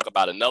want to talk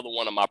about another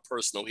one of my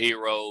personal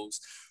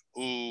heroes,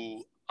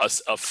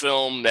 a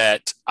film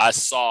that I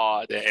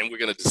saw, and we're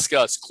going to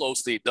discuss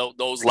closely.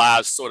 Those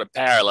lives sort of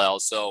parallel.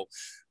 So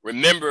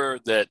remember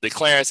the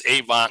Clarence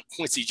Avant,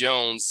 Quincy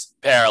Jones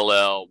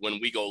parallel when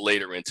we go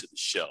later into the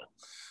show.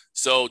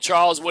 So,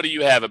 Charles, what do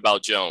you have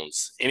about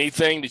Jones?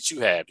 Anything that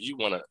you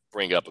want to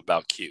bring up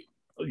about Q?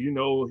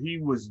 He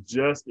was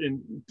just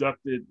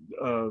inducted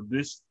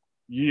this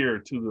year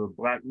to the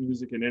Black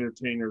Music and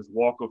Entertainers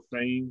Walk of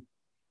Fame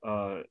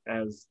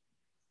as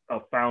a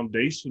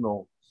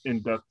foundational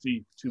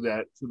inductee to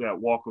that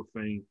Walk of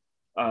Fame.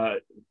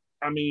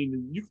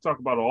 You can talk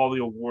about all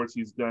the awards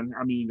he's done.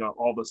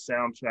 All the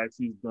soundtracks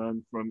he's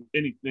done, from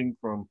anything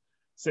from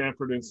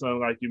Sanford and Son,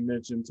 like you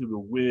mentioned, to The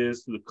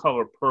Wiz, to The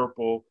Color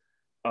Purple.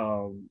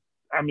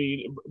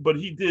 But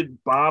he did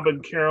Bob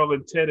and Carol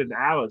and Ted and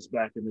Alice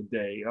back in the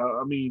day.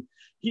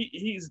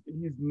 He's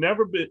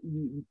never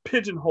been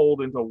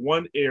pigeonholed into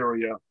one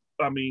area.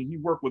 He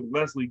worked with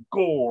Leslie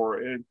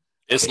Gore and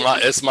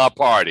It's My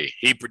Party.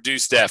 He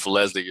produced that for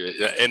Leslie.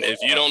 And if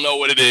you don't know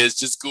what it is,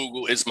 just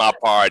Google It's My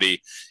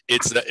Party.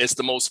 It's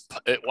the most,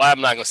 well,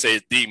 I'm not going to say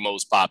it's the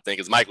most pop thing,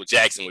 because Michael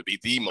Jackson would be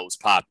the most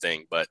pop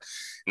thing. But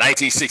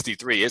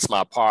 1963, It's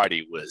My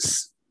Party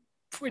was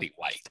pretty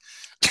white.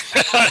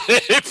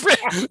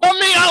 I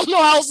don't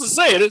know how else to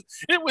say it.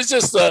 It was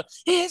just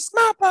It's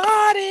My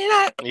Party.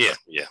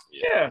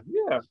 Yeah.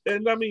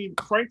 And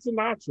Frank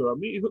Sinatra.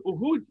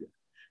 Who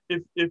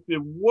if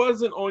it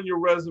wasn't on your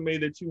resume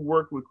that you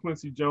worked with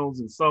Quincy Jones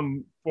in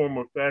some form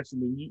or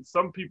fashion, then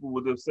some people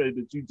would have said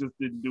that you just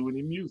didn't do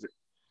any music.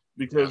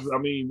 Because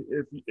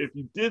if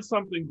you did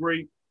something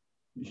great,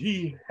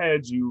 he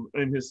had you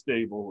in his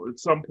stable at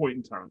some point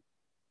in time.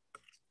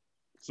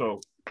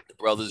 So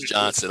Brothers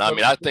Johnson.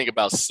 I think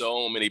about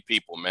so many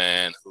people,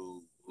 man,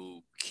 who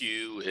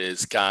Q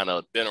has kind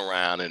of been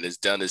around and has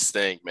done his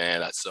thing,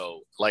 man.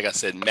 So, like I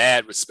said,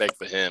 mad respect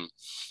for him.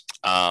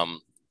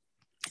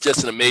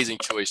 Just an amazing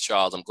choice,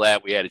 Charles. I'm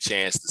glad we had a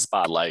chance to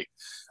spotlight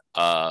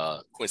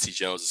Quincy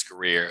Jones's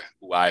career,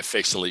 who I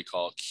affectionately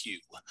call Q.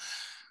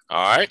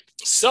 All right.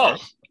 So, all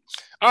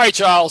right,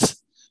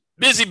 Charles.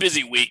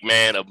 Busy week,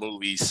 man, of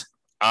movies.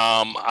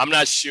 I'm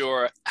not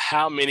sure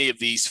how many of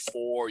these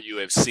four you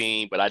have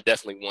seen, but I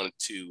definitely wanted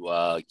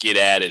to get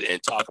at it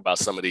and talk about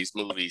some of these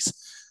movies.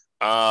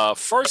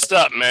 First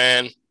up,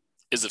 man,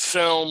 is a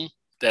film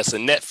that's a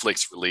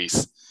Netflix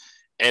release,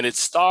 and it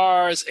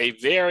stars a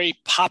very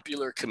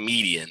popular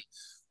comedian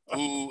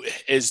who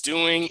is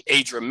doing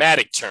a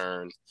dramatic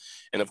turn.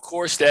 And of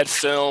course, that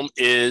film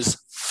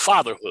is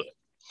Fatherhood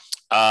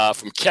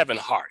from Kevin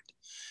Hart.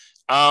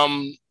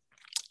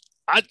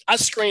 I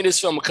screened this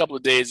film a couple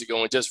of days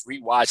ago and just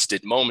rewatched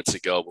it moments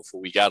ago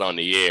before we got on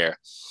the air.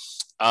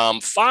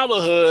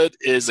 Fatherhood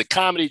is a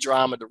comedy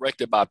drama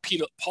directed by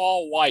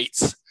Paul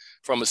Weitz,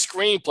 from a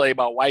screenplay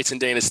by Weitz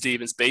and Dana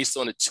Stevens, based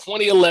on a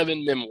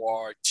 2011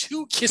 memoir,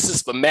 Two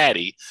Kisses for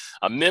Maddie,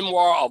 a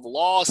memoir of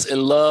loss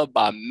and love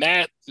by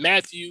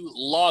Matthew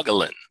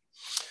Logelin.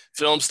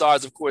 Film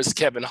stars, of course,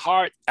 Kevin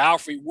Hart,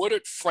 Alfre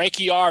Woodard,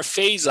 Frankie R.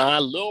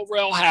 Faison, Lil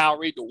Rel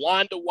Howery,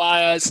 DeWanda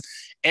Wise,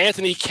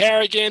 Anthony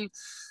Carrigan,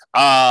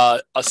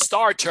 a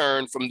star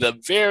turn from the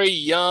very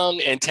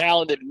young and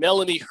talented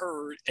Melanie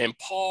Hurd and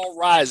Paul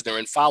Reisner,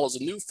 and follows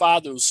a new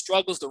father who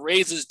struggles to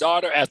raise his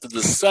daughter after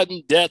the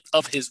sudden death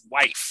of his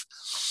wife.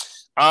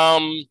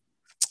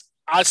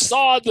 I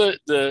saw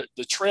the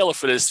trailer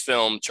for this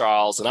film,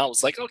 Charles, and I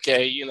was like,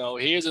 okay,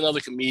 here's another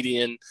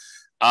comedian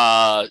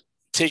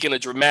taking a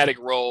dramatic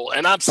role.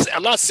 And I'm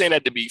not saying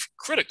that to be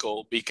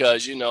critical,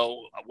 because,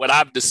 what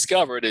I've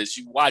discovered is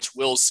you watch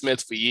Will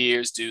Smith for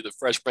years do The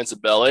Fresh Prince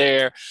of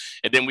Bel-Air,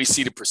 and then we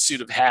see The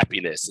Pursuit of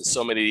Happiness and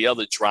so many of the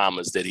other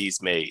dramas that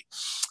he's made.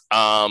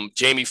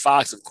 Jamie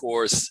Foxx, of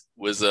course,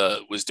 was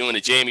doing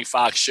the Jamie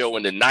Foxx show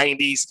in the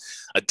 90s.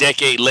 A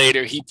decade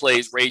later, he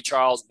plays Ray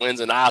Charles,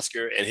 wins an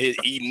Oscar, and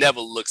he never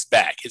looks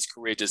back. His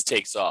career just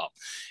takes off.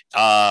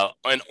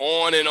 And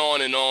on and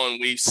on and on,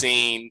 we've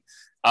seen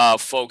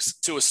folks,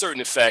 to a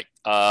certain effect,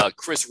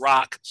 Chris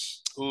Rock,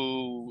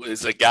 who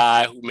is a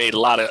guy who made a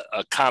lot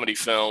of comedy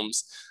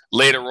films.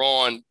 Later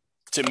on,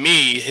 to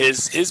me,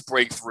 his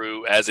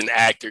breakthrough as an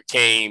actor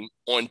came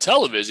on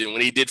television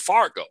when he did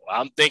Fargo.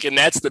 I'm thinking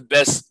that's the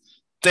best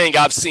thing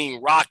I've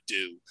seen Rock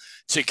do,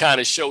 to kind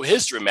of show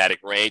his dramatic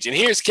range. And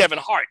here's Kevin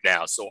Hart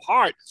now. So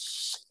Hart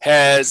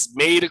has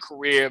made a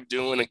career of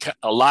doing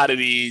a lot of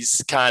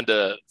these kind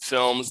of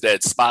films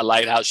that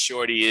spotlight how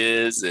short he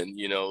is, and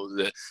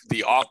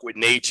the awkward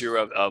nature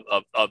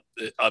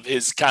of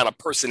his kind of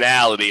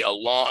personality,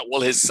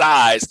 his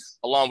size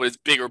along with his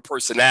bigger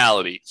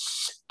personality.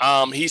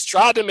 He's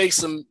tried to make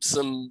some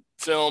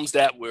films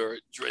that were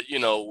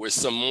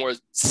some more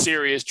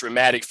serious,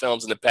 dramatic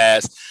films in the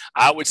past.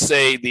 I would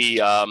say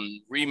the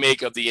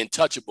remake of The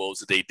Untouchables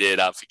that they did,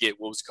 I forget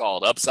what it was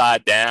called,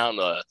 Upside Down,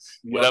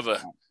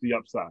 whatever. The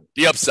Upside.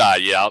 The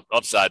Upside, yeah,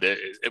 Upside.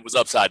 It was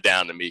upside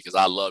down to me because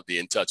I love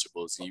The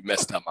Untouchables, and you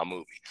messed up my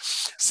movie.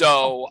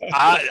 So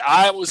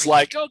I was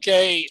like,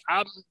 okay,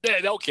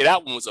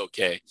 that one was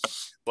okay.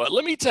 But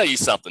let me tell you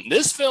something.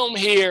 This film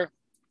here,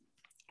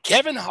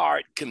 Kevin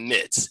Hart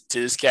commits to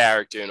his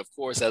character. And of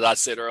course, as I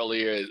said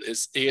earlier,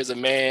 he is a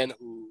man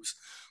whose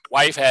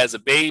wife has a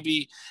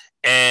baby,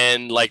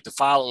 and like the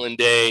following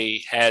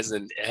day has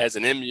an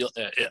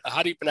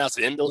how do you pronounce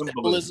it?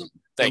 Embolism?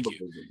 Thank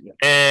you. Yeah.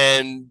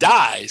 And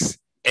dies.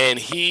 And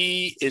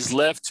he is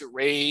left to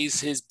raise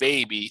his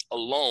baby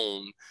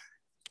alone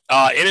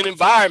in an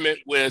environment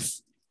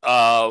with,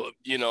 a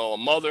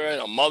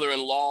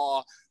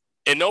mother-in-law,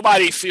 and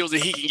nobody feels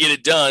that he can get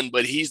it done,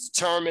 but he's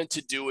determined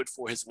to do it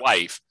for his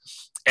wife.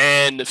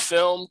 And the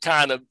film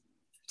kind of,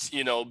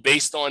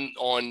 based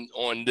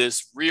on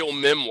this real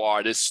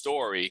memoir, this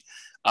story,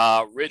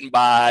 written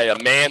by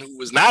a man who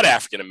was not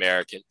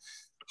African-American.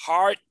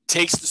 Hart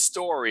takes the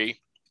story,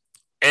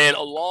 and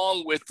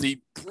along with the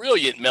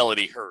brilliant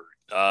Melody Hurd,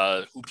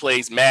 who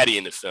plays Maddie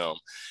in the film,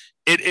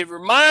 it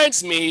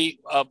reminds me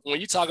of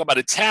when you talk about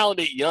a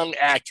talented young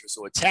actress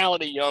or a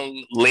talented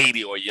young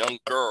lady or young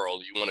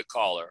girl, you want to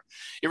call her.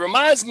 It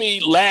reminds me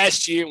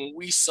last year when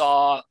we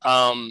saw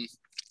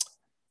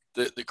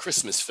the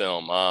Christmas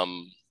film.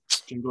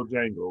 Jingle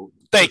Jangle.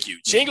 Thank you.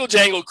 Jingle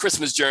Jangle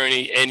Christmas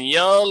Journey. And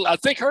young, I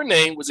think her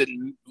name was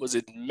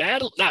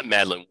Madeline, not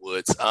Madeline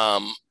Woods,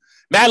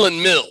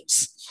 Madeline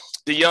Mills,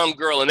 the young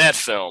girl in that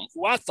film,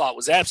 who I thought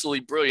was absolutely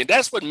brilliant.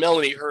 That's what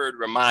Melanie Hurd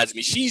reminds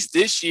me. She's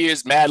this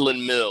year's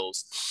Madeline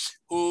Mills,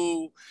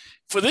 who,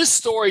 for this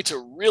story to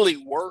really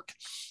work,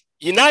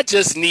 you not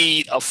just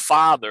need a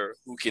father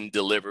who can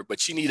deliver,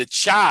 but you need a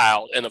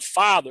child and a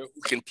father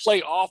who can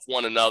play off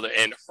one another.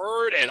 And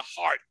Hurd and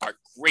Hart are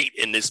great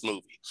in this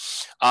movie.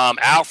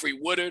 Alfre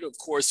Woodard, of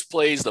course,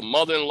 plays the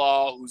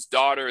mother-in-law whose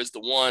daughter is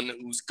the one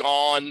who's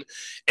gone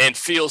and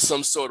feels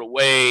some sort of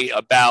way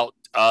about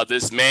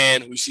this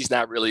man who she's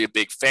not really a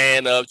big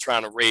fan of,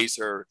 trying to raise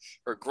her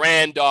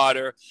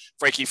granddaughter.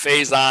 Frankie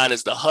Faison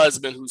is the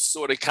husband who's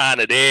sort of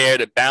kind of there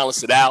to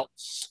balance it out.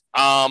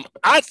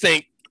 I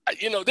think,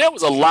 there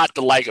was a lot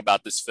to like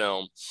about this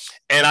film.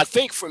 And I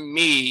think for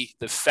me,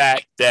 the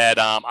fact that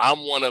I'm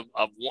one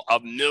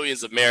of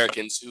millions of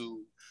Americans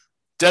who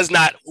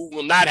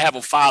will not have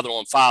a father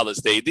on Father's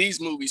Day,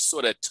 these movies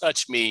sort of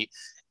touch me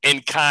in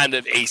kind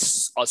of a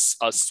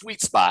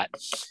sweet spot.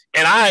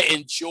 And I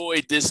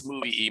enjoyed this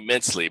movie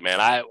immensely, man.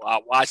 I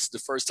watched it the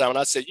first time and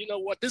I said, you know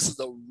what? This is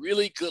a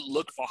really good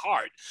look for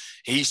Hart.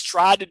 He's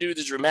tried to do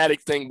the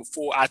dramatic thing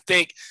before. I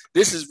think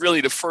this is really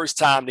the first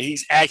time that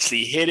he's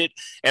actually hit it.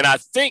 And I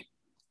think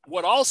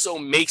what also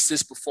makes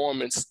this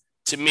performance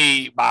to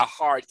me by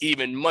Hart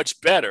even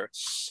much better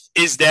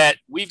is that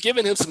we've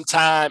given him some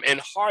time, and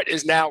Hart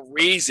is now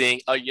raising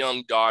a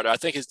young daughter. I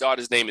think his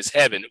daughter's name is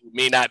Heaven, who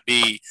may not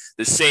be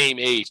the same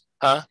age.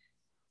 Huh?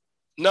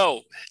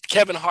 No,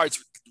 Kevin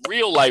Hart's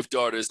real life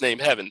daughter is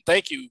named Heaven.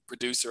 Thank you,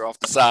 producer off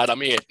the side. I'm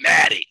here,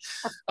 Maddie.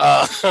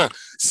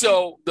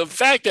 So the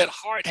fact that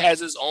Hart has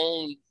his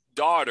own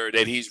daughter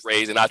that he's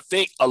raising, I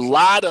think a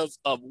lot of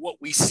what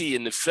we see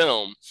in the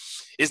film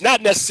is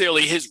not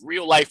necessarily his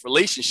real life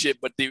relationship,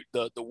 but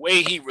the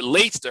way he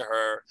relates to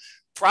her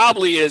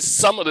probably is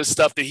some of the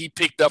stuff that he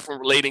picked up from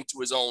relating to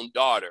his own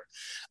daughter.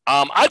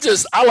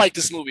 I like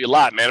this movie a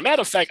lot, man. As a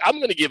matter of fact, I'm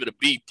going to give it a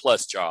B+,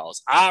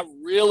 Charles. I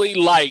really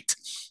liked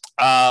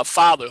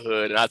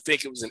Fatherhood, and I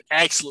think it was an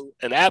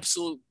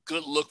absolute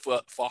good look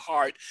for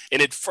Hart,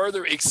 and it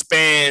further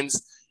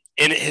expands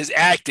in his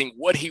acting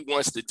what he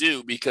wants to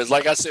do, because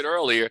like I said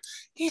earlier,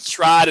 he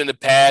tried in the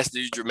past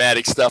to do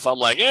dramatic stuff. I'm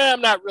like, I'm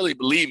not really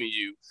believing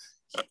you.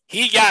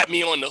 He got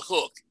me on the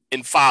hook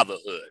in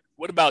Fatherhood.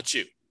 What about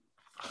you?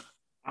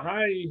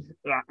 I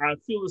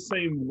feel the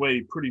same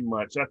way pretty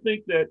much. I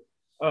think that,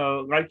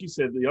 like you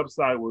said, The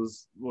Upside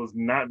was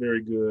not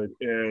very good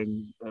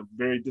and a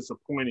very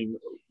disappointing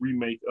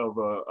remake of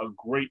a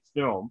great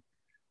film.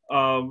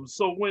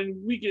 So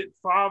when we get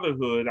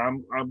Fatherhood,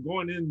 I'm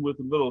going in with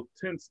a little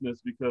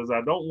tenseness because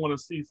I don't want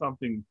to see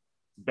something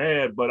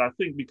bad. But I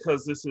think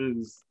because this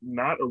is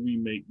not a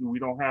remake, we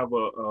don't have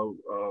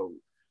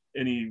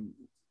any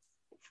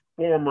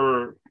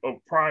former or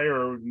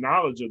prior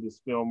knowledge of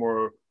this film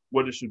or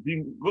what it should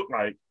look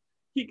like.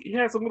 He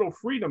has a little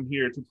freedom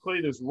here to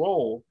play this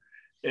role,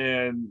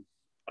 and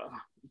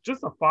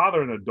just a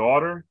father and a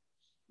daughter.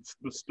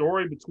 The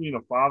story between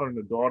a father and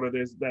a daughter,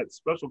 there's that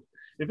special.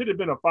 If it had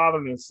been a father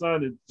and a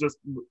son, it just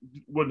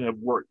wouldn't have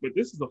worked. But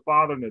this is a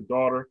father and a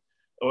daughter,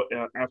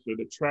 after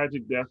the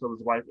tragic death of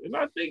his wife. And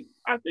I think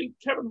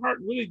Kevin Hart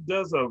really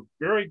does a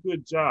very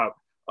good job.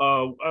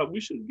 We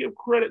should give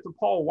credit to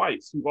Paul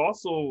Weitz, who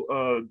also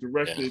Yeah.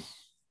 directed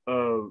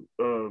uh,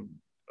 uh,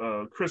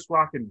 Chris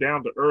Rock and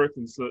Down to Earth,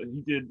 and so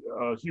he did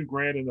Hugh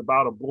Grant in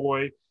About a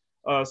Boy.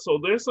 So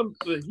there's some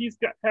he's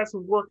got has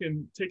some work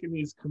in taking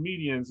these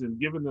comedians and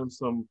giving them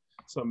some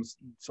some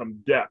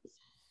depth.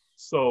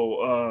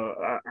 So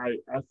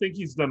I think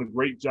he's done a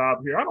great job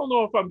here. I don't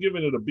know if I'm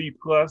giving it a B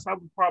plus. I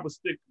would probably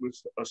stick with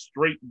a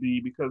straight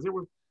B because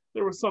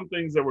there were some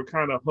things that were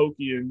kind of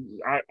hokey, and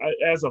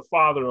as a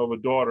father of a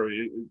daughter,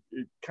 it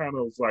kind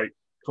of was like,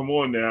 come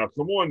on now.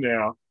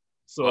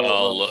 So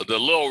Well, the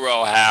Lil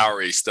Rel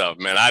Howery stuff,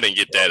 man, I didn't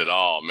get that at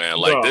all, man.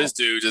 Like no, this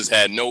dude just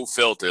had no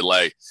filter.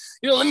 Like,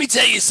 let me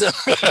tell you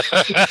something.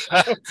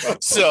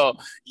 So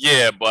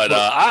yeah, but but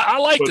I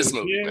like but this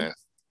movie, man.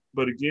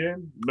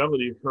 again,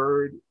 Melody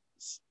Hurd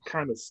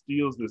kind of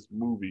steals this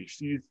movie.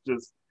 She's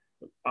just,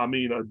 I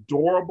mean,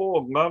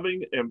 adorable,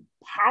 loving, and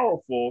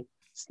powerful,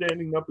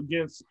 standing up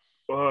against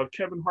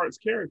Kevin Hart's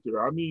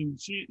character. I mean,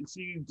 she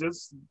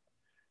just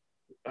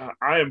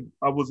I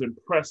was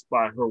impressed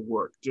by her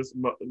work. Just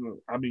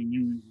I mean,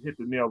 you hit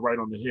the nail right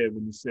on the head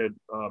when you said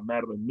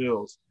Madeline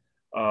Mills.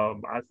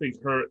 I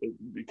think her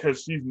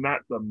because she's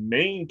not the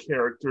main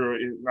character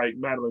like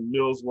Madeline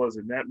Mills was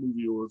in that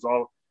movie. It was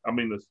all I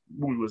mean, the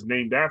movie was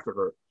named after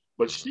her,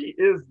 but she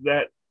is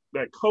that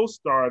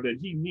co-star that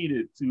he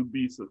needed to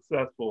be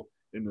successful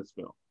in this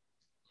film.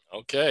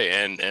 Okay,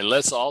 and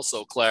let's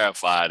also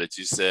clarify that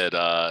you said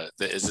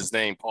is his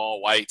name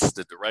Paul Weitz,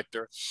 the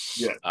director?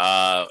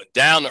 Yeah.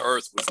 Down to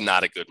Earth was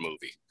not a good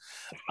movie.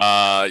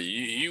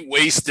 You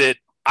wasted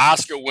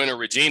Oscar winner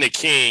Regina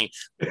King.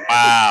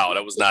 Wow,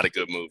 that was not a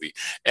good movie.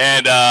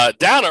 And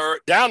Down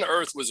to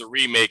Earth was a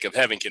remake of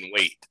Heaven Can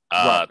Wait,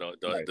 Right.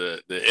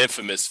 the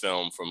infamous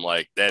film from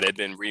like that had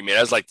been remade.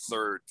 That was like the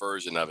third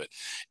version of it.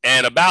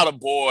 And About a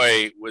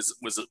Boy was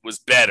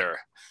better.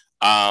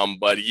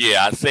 But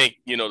yeah, I think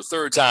the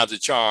third time's a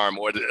charm,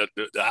 or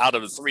out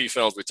of the three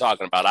films we're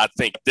talking about, I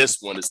think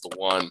this one is the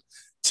one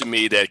to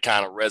me that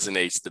kind of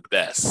resonates the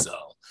best. So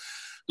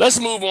let's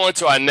move on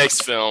to our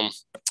next film,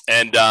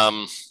 and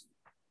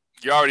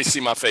you already see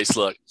my face.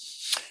 Look,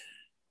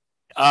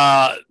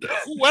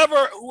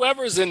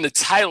 whoever's in the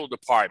title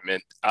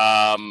department,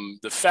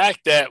 the fact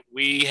that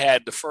we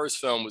had the first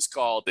film was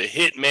called The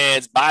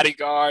Hitman's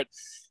Bodyguard,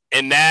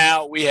 and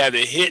now we have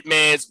The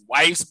Hitman's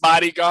Wife's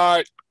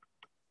Bodyguard.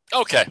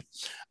 Okay,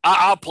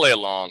 I'll play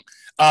along.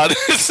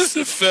 This is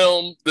the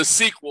film, the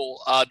sequel,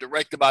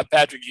 directed by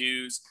Patrick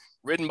Hughes,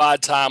 written by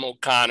Tom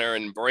O'Connor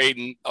and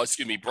Brandon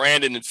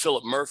and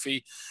Philip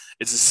Murphy.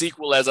 It's a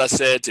sequel, as I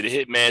said, to The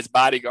Hitman's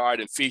Bodyguard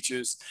and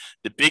features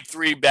the big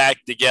three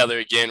back together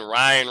again: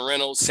 Ryan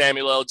Reynolds,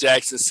 Samuel L.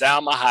 Jackson,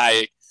 Salma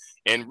Hayek,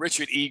 and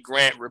Richard E.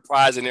 Grant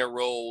reprising their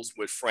roles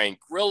with Frank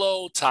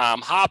Grillo,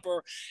 Tom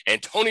Hopper,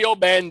 Antonio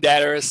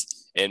Banderas,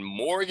 and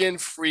Morgan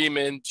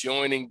Freeman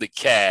joining the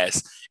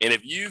cast. And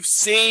if you've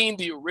seen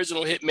the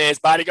original Hitman's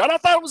Bodyguard, I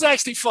thought it was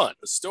actually fun.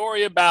 A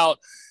story about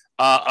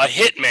a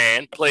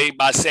hitman played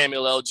by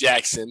Samuel L.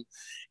 Jackson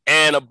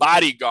and a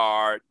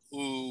bodyguard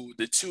who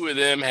the two of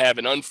them have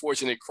an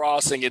unfortunate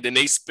crossing, and then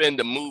they spend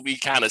the movie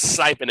kind of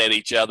siping at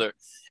each other.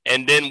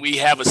 And then we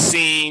have a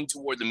scene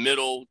toward the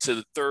middle to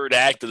the third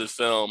act of the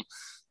film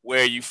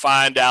where you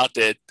find out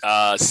that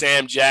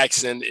Sam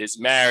Jackson is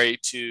married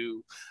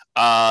to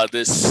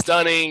this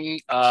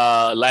stunning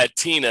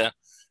Latina,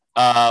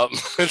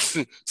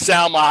 Salma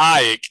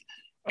Hayek.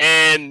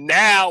 And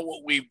now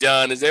what we've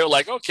done is they're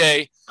like,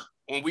 okay,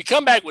 when we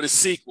come back with a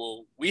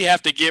sequel, we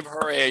have to give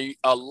her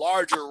a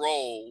larger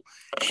role,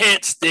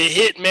 hence The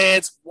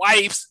Hitman's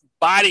Wife's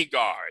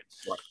Bodyguard.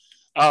 Right.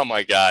 Oh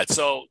my God.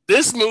 So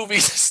this movie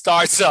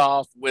starts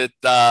off with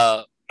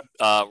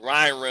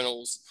Ryan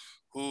Reynolds,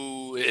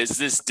 who is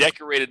this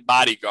decorated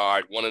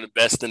bodyguard, one of the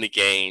best in the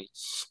game,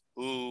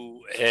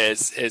 who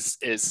is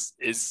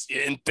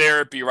in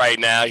therapy right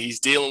now. He's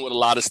dealing with a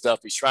lot of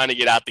stuff. He's trying to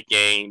get out the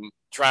game,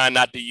 trying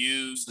not to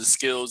use the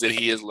skills that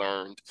he has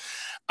learned.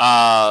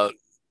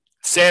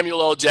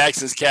 Samuel L.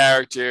 Jackson's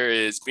character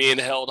is being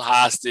held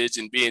hostage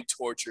and being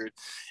tortured.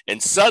 And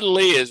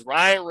suddenly, as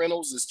Ryan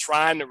Reynolds is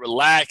trying to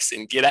relax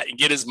and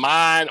get his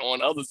mind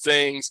on other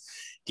things,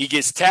 he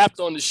gets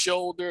tapped on the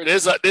shoulder.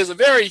 There's a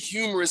very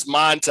humorous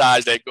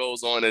montage that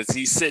goes on as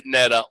he's sitting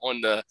at a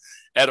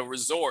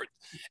resort,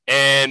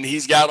 and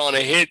he's got on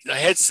a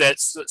headset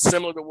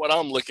similar to what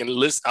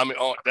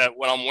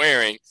what I'm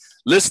wearing,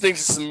 listening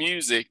to some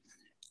music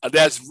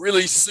that's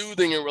really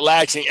soothing and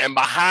relaxing. And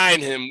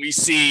behind him, we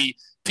see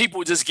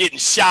people just getting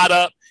shot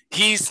up.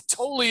 He's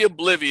totally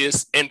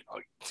oblivious, and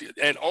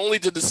only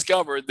to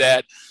discover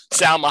that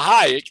Salma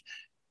Hayek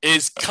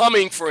is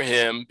coming for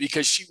him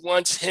because she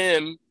wants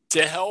him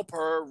to help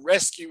her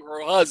rescue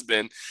her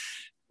husband.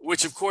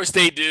 which of course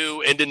they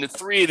do. And then the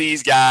three of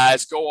these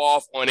guys go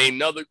off on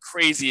another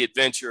crazy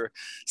adventure.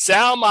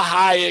 Salma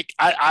Hayek,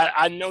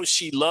 I know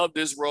she loved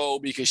this role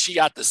because she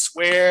got to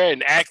swear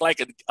and act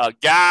like a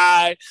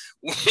guy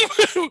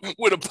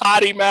with a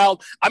potty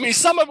mouth. I mean,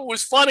 some of it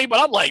was funny, but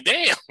I'm like,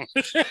 damn.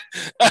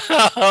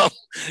 The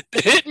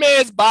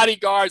Hitman's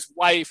Bodyguard's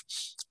Wife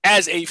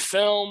as a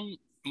film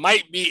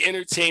might be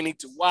entertaining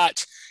to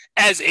watch.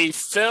 As a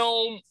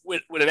film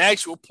with an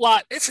actual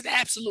plot, it's an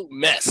absolute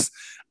mess.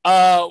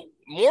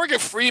 Morgan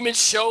Freeman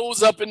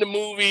shows up in the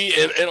movie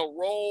in a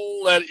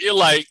role that you're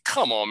like,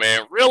 come on,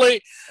 man,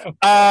 really?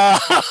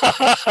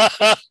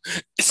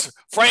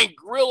 Frank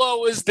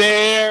Grillo is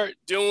there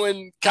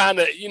doing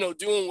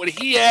doing what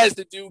he has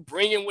to do,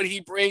 bringing what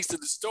he brings to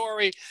the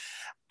story.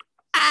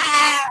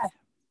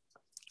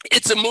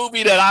 It's a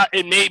movie that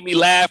it made me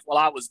laugh while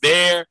I was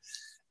there.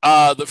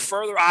 The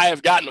further I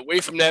have gotten away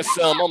from that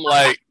film, I'm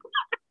like,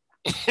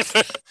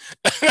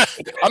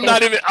 I'm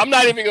not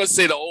even gonna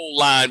say the old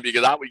line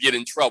because I would get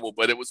in trouble,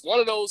 but it was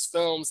one of those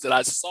films that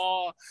I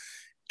saw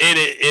and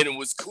it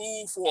was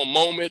cool for a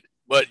moment,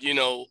 but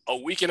a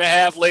week and a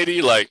half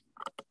later, like,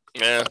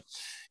 yeah,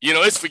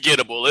 it's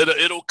forgettable.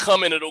 It'll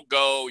come and it'll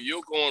go.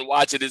 You'll go and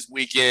watch it this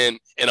weekend,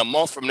 and a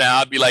month from now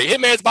I'd be like,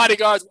 Hitman's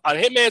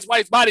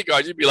Wife's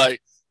Bodyguard. You'd be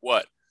like,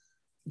 what?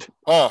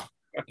 Huh?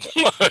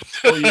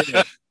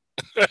 Oh,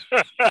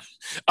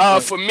 yeah.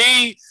 For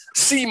me,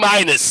 C-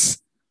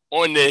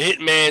 on the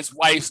Hitman's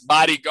Wife's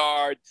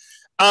Bodyguard.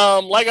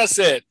 Like I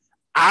said,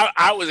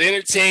 I was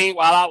entertained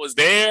while I was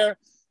there,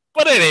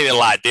 but it ain't a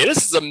lot there.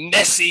 This is a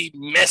messy,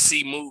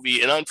 messy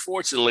movie, and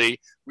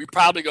unfortunately, we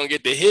probably gonna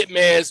get the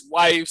Hitman's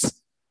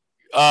Wife's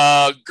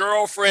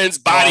girlfriend's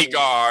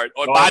bodyguard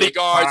or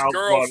bodyguard's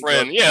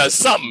girlfriend. Yeah,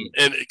 something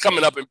and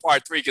coming up in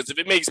part 3, because if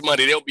it makes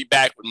money, they'll be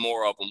back with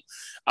more of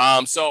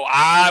them. So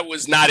I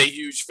was not a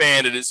huge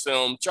fan of this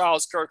film.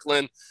 Charles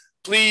Kirkland,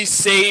 please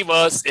save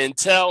us and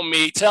tell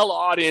the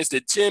audience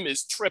that Tim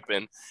is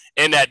tripping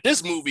and that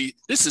this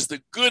is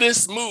the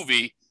goodest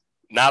movie,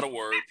 not a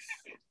word,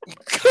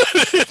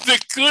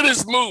 the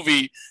goodest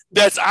movie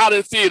that's out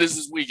in theaters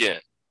this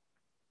weekend.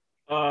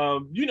 The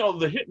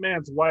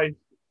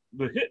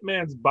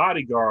Hitman's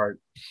Bodyguard,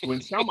 when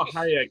Salma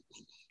Hayek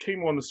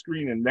came on the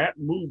screen in that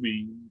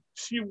movie,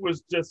 she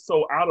was just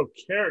so out of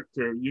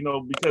character,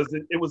 because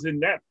it was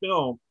in that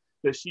film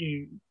that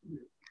she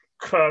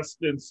cussed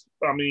and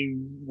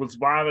was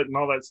violent and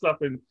all that stuff,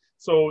 and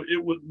so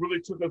it really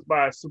took us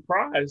by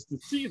surprise to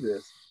see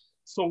this.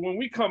 So when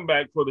we come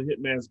back for the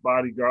Hitman's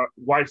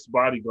Wife's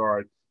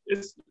Bodyguard,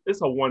 it's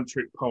a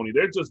one-trick pony.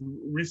 They're just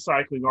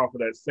recycling off of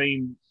that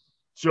same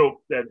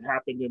joke that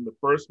happened in the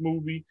first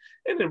movie,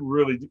 and it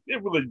really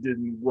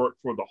didn't work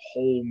for the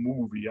whole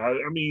movie.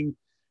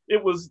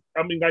 It was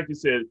like you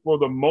said, for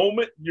the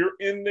moment you're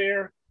in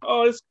there,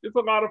 it's a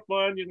lot of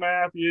fun. You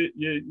laugh,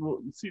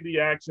 you see the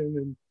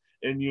action,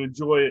 and you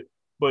enjoy it.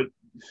 But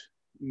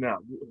now,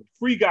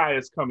 Free Guy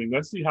is coming.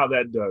 Let's see how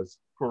that does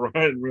for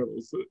Ryan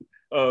Reynolds.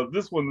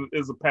 This one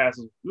is a pass.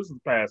 This is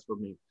a pass for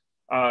me.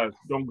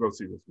 Don't go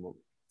see this movie.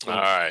 All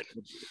right.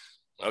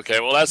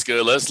 Okay, well, that's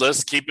good.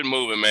 Let's keep it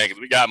moving, man,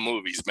 because we got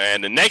movies, man.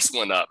 The next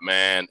one up,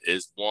 man,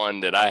 is one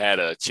that I had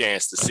a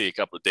chance to see a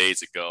couple of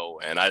days ago,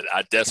 and I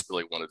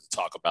desperately wanted to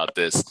talk about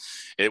this.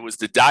 It was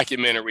the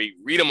documentary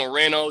Rita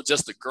Moreno,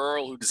 Just a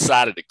Girl Who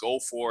Decided to Go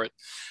for It.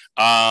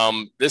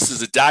 This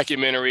is a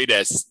documentary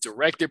that's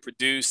directed,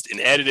 produced, and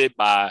edited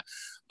by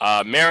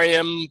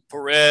Miriam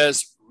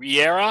Perez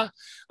Riera,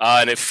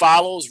 and it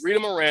follows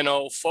Rita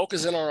Moreno,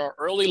 focusing on her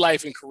early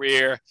life and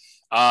career.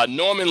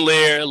 Norman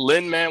Lear,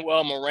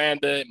 Lin-Manuel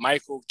Miranda,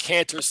 Michael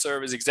Cantor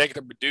serve as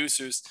executive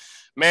producers.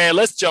 Man,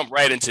 let's jump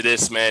right into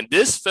this, man.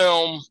 This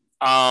film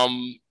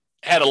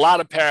had a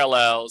lot of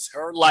parallels.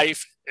 Her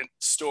life and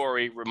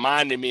story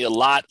reminded me a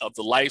lot of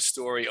the life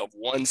story of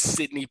one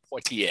Sidney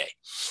Poitier.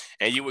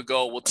 And you would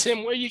go, well, Tim,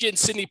 where are you getting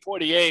Sidney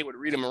Poitier with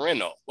Rita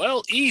Moreno?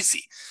 Well,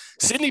 easy.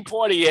 Sidney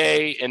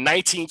Poitier in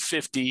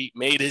 1950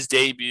 made his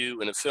debut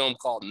in a film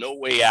called No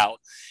Way Out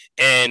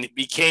and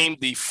became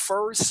the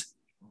first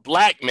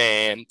Black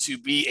man to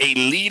be a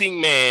leading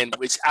man,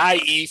 which,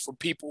 i.e., for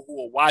people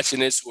who are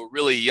watching this who are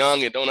really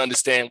young and don't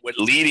understand what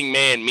leading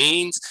man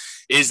means,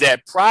 is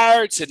that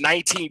prior to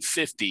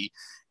 1950,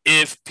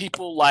 if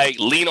people like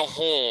Lena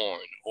Horne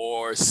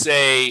or,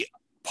 say,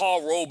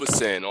 Paul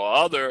Robeson or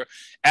other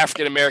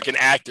African-American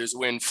actors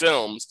were in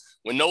films,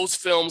 when those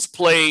films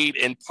played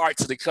in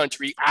parts of the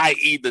country,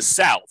 i.e. the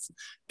South,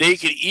 they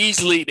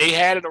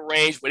had it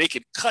arranged where they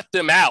could cut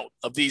them out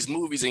of these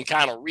movies and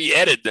kind of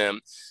re-edit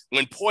them.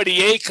 When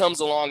Poitier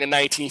comes along in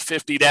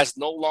 1950, that's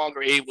no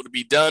longer able to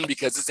be done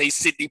because it's a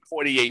Sidney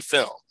Poitier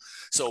film.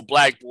 So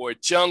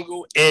Blackboard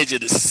Jungle, Edge of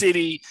the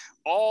City,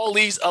 all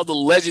these other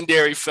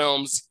legendary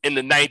films in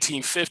the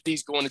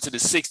 1950s going into the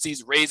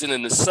 60s, Raisin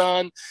in the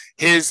Sun,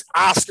 his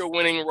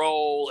Oscar-winning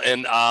role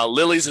in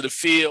Lilies of the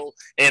Field,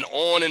 and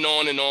on and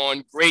on and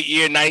on. Great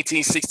year,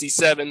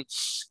 1967,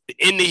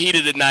 In the Heat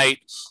of the Night,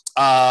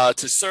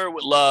 To Serve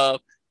with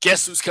Love,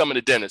 Guess Who's Coming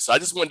to Dinner? So I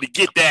just wanted to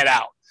get that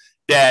out.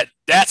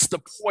 That's the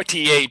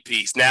Poitier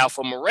piece. Now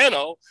for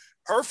Moreno,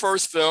 Her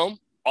first film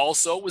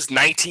also was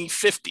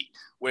 1950,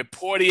 where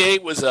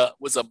Portier was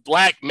a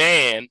black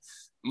man.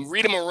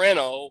 Rita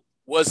Moreno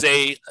was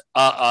a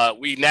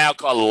we now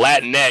call a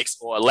Latinx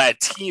or a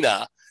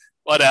Latina,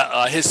 but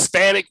a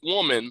Hispanic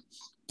woman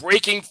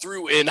breaking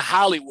through in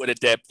Hollywood at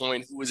that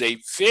point, who was a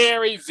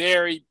very,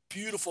 very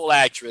beautiful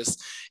actress.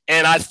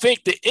 And I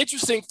think the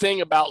interesting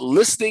thing about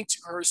listening to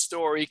her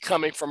story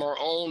coming from her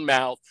own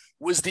mouth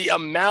was the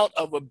amount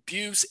of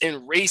abuse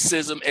and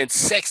racism and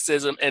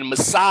sexism and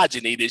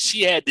misogyny that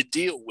she had to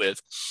deal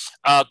with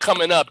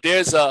coming up.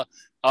 There's an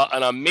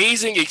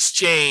amazing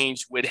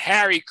exchange with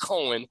Harry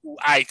Cohen, who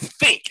I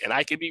think, and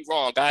I could be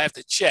wrong, I have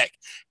to check.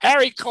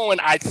 Harry Cohen,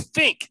 I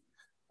think,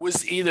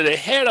 was either the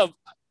head of,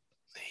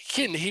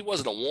 he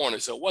wasn't a Warner,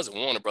 so it wasn't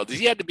Warner Brothers.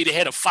 He had to be the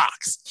head of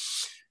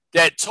Fox,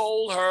 that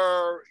told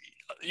her,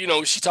 you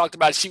know, she talked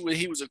about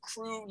he was a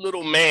crude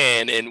little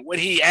man, and what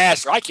he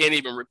asked her, I can't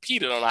even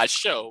repeat it on our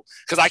show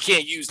because I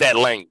can't use that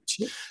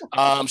language.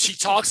 She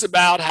talks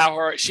about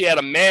how she had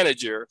a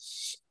manager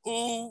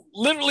who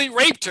literally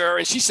raped her,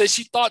 and she said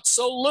she thought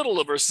so little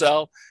of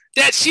herself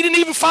that she didn't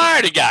even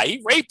fire the guy.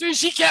 He raped her and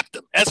she kept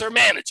him as her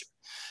manager.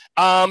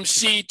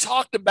 She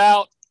talked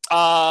about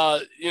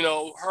you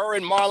know, her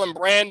and Marlon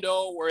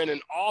Brando were in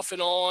an off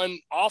and on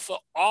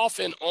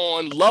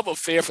love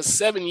affair for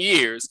 7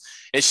 years.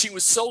 And she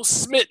was so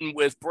smitten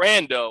with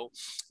Brando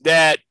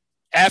that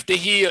after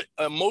he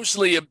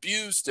emotionally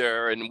abused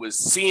her and was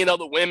seeing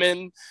other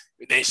women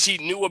that she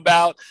knew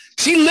about,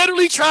 she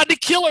literally tried to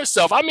kill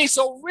herself. I mean,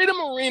 so Rita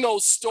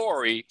Moreno's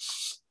story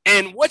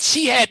and what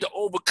she had to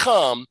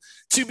overcome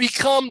to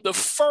become the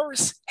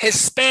first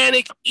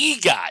Hispanic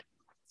EGOT.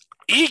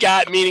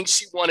 EGOT meaning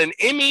she won an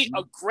Emmy,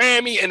 a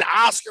Grammy, an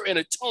Oscar, and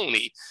a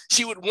Tony.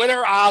 She would win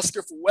her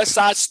Oscar for West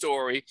Side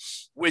Story,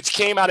 which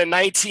came out in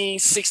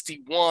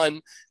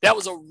 1961. That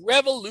was a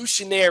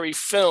revolutionary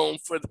film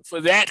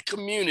for that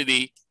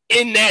community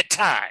in that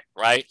time,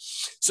 right?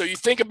 So you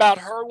think about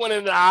her winning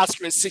an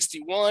Oscar in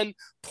 61,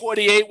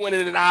 Portier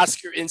winning an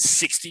Oscar in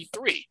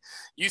 63.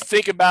 You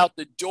think about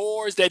the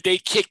doors that they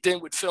kicked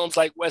in with films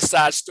like West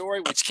Side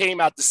Story, which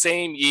came out the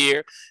same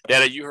year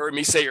that you heard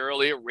me say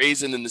earlier,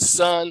 Raisin in the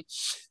Sun.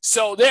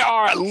 So there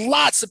are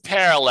lots of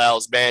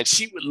parallels, man.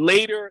 She would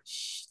later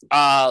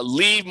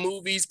leave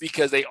movies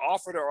because they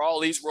offered her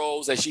all these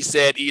roles that she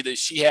said either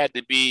she had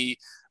to be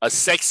a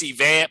sexy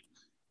vamp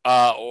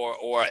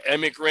or an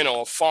immigrant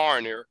or a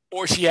foreigner,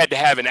 or she had to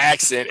have an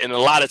accent. And a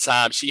lot of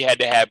times she had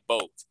to have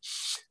both.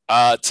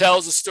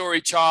 Tells the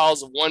story,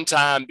 Charles, of one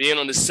time being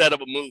on the set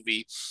of a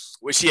movie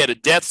where she had a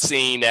death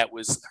scene that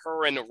was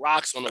her and the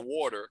rocks on the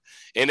water.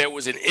 And there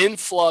was an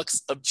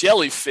influx of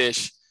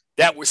jellyfish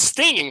that were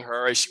stinging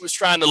her as she was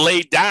trying to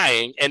lay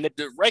dying. And the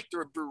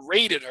director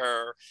berated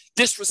her,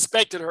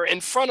 disrespected her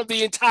in front of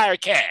the entire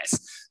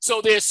cast. So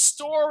there's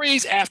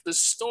stories after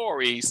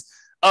stories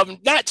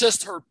of not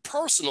just her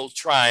personal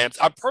triumphs,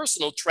 her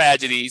personal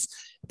tragedies,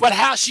 but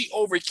how she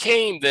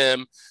overcame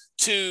them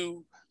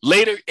to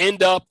later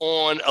end up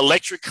on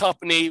Electric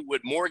Company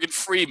with Morgan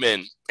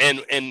Freeman and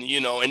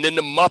you know, and then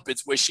the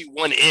Muppets where she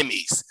won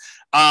Emmys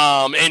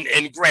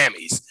and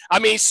Grammys. I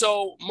mean,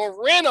 so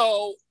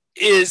Moreno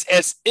is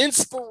as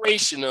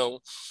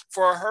inspirational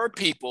for her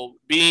people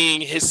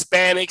being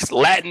Hispanics,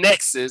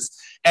 Latinxes,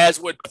 as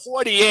what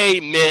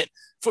Portier meant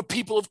for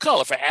people of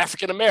color, for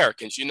African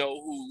Americans, you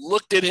know, who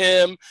looked at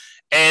him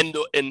and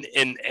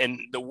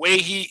the way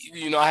he,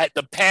 you know, had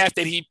the path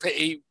that he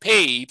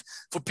paved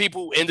for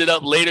people who ended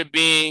up later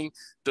being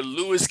the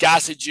Louis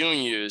Gossett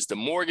Jr.'s, the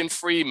Morgan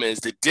Freemans,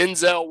 the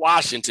Denzel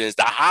Washingtons,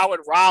 the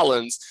Howard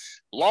Rollins,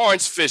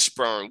 Lawrence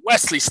Fishburne,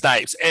 Wesley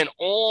Snipes, and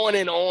on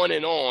and on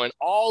and on.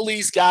 All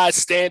these guys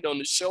stand on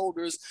the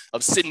shoulders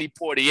of Sidney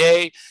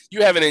Poitier.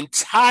 You have an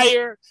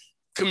entire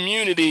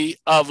community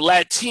of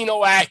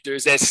Latino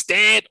actors that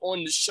stand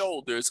on the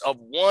shoulders of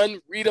one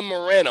Rita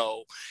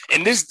Moreno.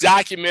 And this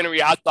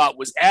documentary I thought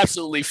was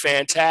absolutely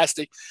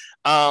fantastic.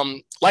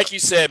 Like you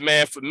said,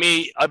 man, for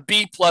me, a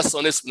B+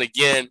 on this one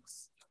again.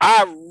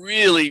 I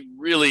really,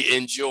 really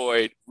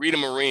enjoyed Rita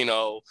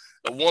Moreno,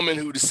 a woman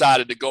who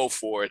decided to go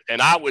for it.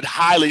 And I would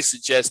highly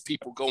suggest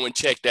people go and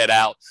check that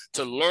out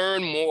to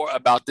learn more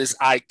about this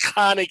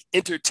iconic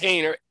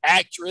entertainer,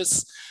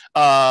 actress,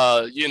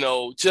 you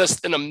know,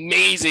 just an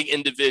amazing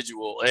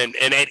individual. And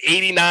at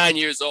 89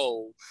 years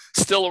old,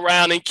 still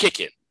around and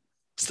kicking.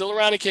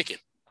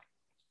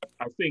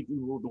 I think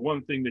the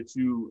one thing that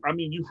you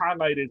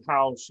highlighted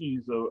how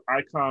she's an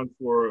icon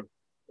for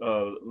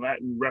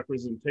Latin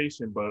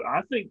representation, but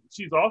I think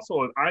she's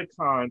also an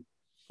icon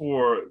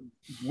for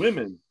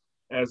women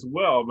as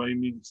well. I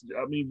mean,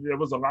 there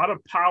was a lot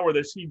of power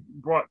that she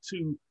brought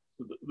to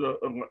the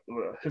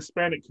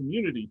Hispanic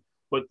community,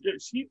 but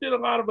she did a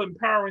lot of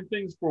empowering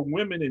things for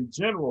women in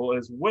general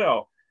as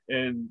well.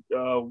 And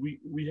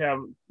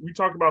we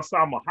talk about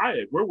Salma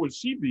Hayek. Where would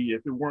she be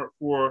if it weren't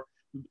for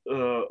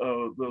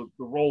the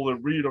role that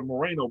Rita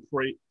Moreno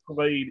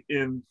played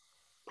in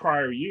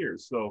prior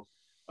years? So,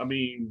 I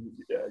mean,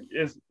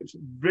 it's a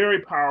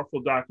very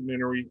powerful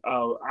documentary.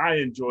 I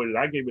enjoyed it.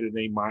 I gave it an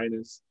A-.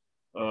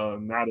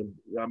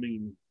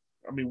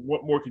 I mean,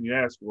 what more can you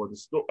ask for?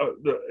 It's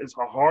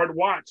a hard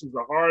watch. It's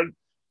a hard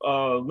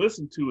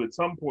listen to at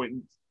some point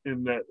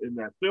in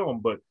that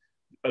film. But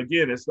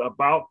again, it's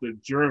about the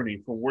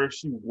journey from where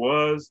she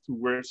was to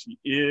where she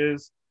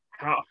is,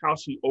 how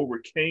she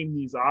overcame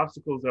these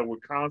obstacles that were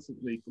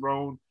constantly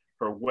thrown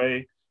her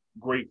way.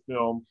 Great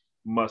film,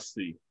 must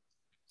see.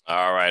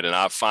 All right, and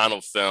our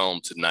final film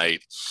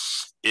tonight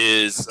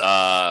is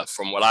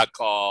from what I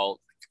call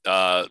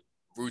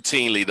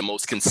routinely the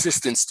most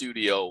consistent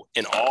studio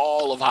in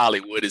all of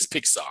Hollywood is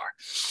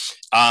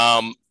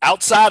Pixar.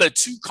 Outside of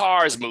Two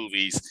Cars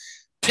movies,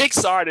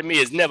 Pixar to me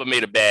has never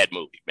made a bad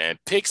movie, man.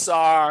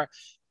 Pixar,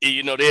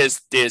 you know,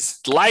 there's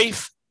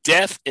life,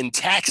 death, and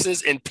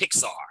taxes in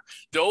Pixar.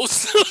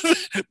 Those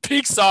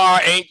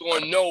Pixar ain't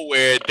going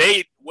nowhere.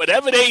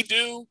 Whatever they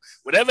do,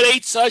 whatever they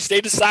touch,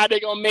 they decide they're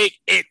gonna make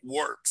it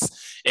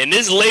works. And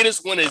this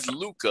latest one is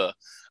Luca,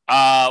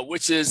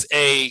 which is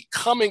a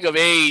coming of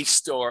age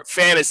story,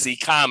 fantasy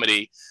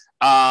comedy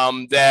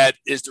that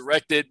is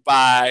directed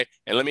by,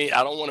 and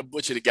I don't want to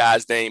butcher the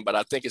guy's name, but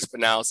I think it's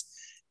pronounced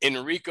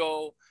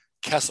Enrico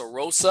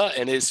Casarosa,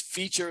 and his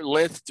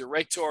feature-length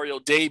directorial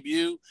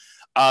debut.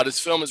 This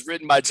film is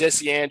written by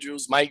Jesse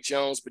Andrews, Mike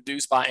Jones,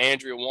 produced by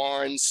Andrea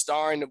Warren,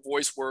 starring the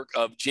voice work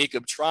of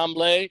Jacob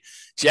Tremblay,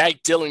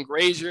 Jack Dylan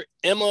Grazer,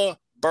 Emma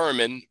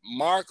Berman,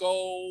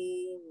 Marco.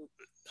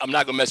 I'm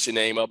not gonna mess your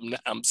name up.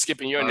 I'm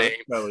skipping your name.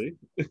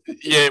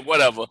 Yeah,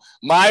 whatever.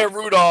 Maya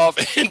Rudolph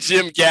and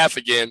Jim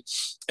Gaffigan,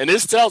 and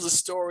this tells the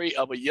story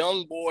of a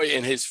young boy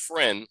and his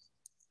friend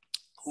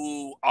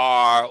who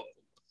are,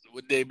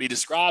 would they be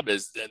described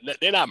as?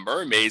 They're not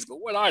mermaids, but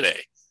what are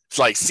they? It's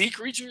like sea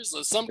creatures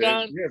of some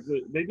kind. Yeah,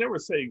 they never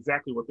say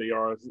exactly what they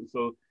are.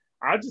 So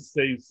I just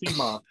say sea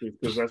monsters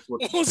because that's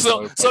what.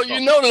 So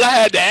you know that I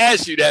had to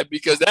ask you that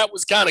because that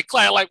was kind of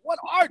clear. Like, what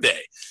are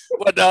they?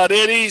 But they're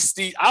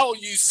I'll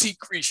use sea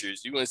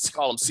creatures. You want to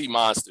call them sea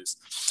monsters,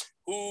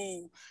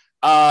 who,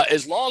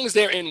 as long as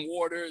they're in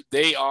water,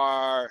 they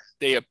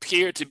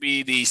appear to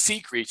be the sea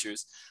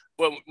creatures.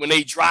 But when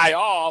they dry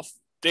off,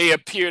 they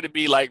appear to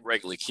be like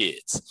regular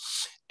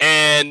kids.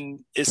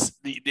 And it's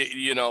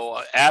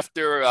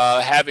after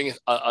having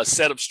a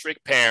set of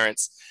strict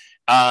parents,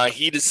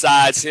 he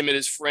decides, him and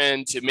his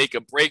friend, to make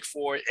a break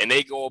for it, and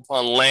they go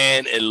upon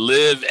land and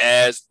live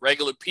as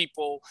regular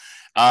people.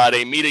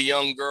 They meet a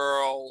young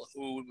girl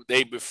who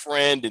they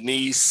befriend, and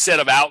these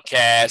set of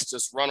outcasts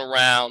just run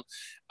around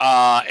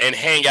and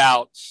hang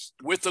out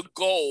with a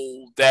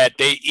goal that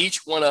they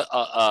each want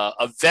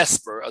a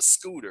Vesper, a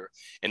scooter,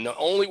 and the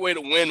only way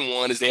to win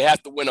one is they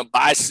have to win a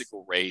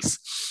bicycle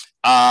race.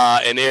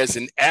 And there's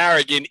an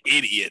arrogant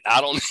idiot. I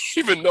don't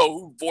even know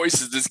who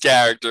voices this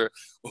character.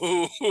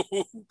 Who's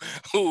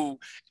the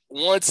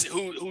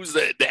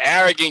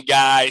arrogant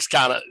guy? Is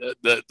kind of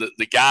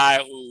the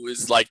guy who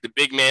is like the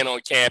big man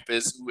on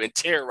campus who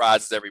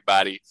terrorizes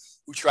everybody,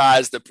 who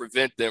tries to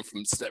prevent them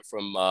from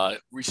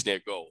reaching their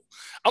goal.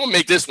 I'm gonna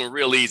make this one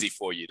real easy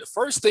for you. The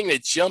first thing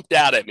that jumped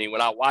out at me when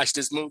I watched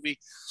this movie,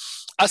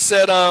 I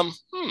said,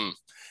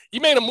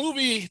 you made a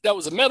movie that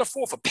was a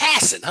metaphor for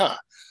passing, huh?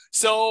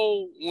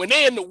 So when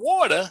they're in the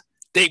water,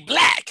 they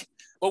black.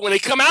 But when they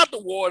come out the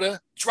water,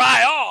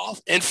 dry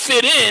off and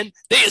fit in,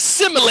 they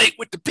assimilate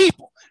with the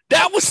people.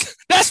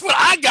 That's what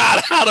I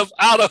got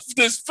out of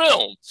this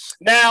film.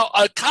 Now,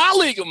 a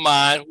colleague of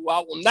mine, who I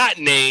will not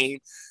name,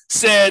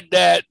 said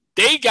that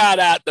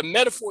the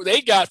metaphor they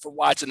got for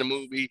watching the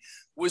movie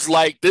was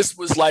like, this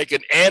was like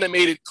an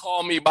animated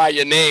Call Me by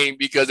Your Name,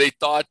 because they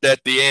thought that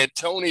the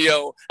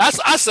Antonio, I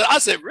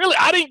said, really?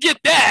 I didn't get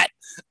that.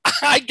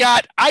 I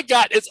got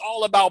it's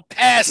all about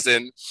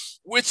passing,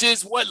 which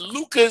is what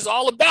Luca is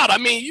all about. I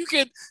mean, you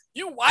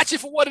watch it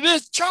for what it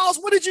is. Charles,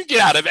 what did you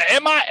get out of it?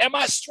 Am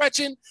I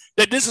stretching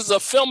that this is a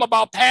film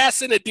about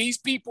passing, that these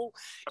people,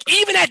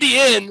 even at the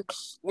end,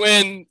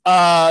 when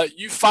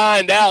you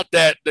find out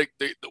that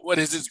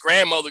his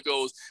grandmother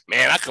goes,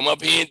 man, I come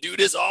up here and do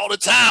this all the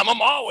time.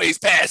 I'm always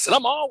passing.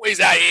 I'm always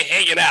out here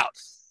hanging out.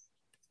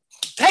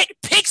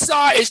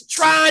 Pixar is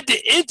trying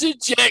to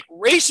interject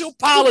racial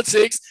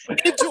politics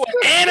into an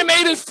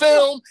animated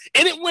film,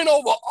 and it went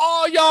over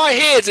all y'all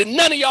heads, and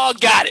none of y'all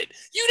got it.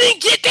 You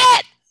didn't get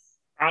that?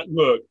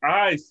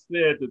 I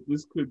said that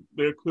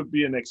there could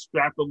be an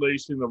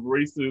extrapolation of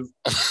races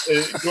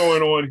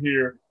going on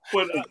here,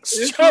 but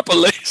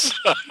extrapolation.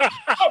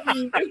 I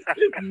mean,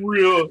 it's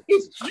real.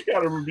 You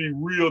got to be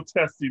real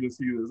testy to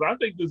see this. I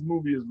think this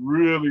movie is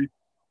really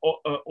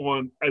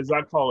on, as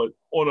I call it,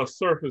 on a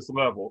surface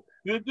level.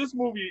 This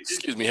movie.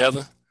 Excuse me,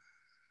 Heather.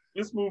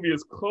 This movie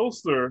is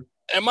closer.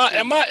 Am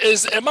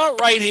I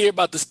right here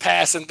about this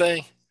passing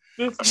thing?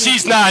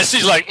 She's not.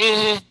 She's like,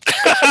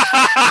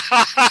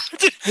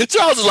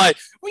 Charles is like,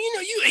 well,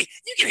 you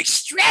can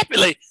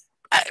extrapolate.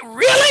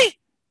 Really?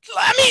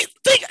 I mean,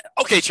 think.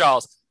 Okay,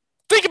 Charles,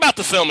 think about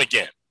the film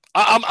again.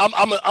 I'm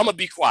gonna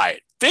be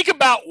quiet. Think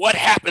about what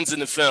happens in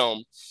the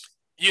film.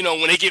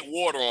 When they get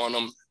water on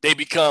them, they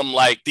become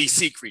like these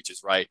sea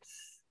creatures, right?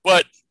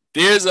 But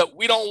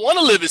we don't want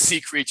to live as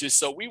sea creatures,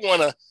 so we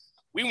want to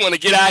We want to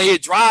get out here,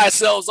 dry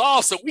ourselves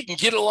off so we can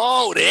get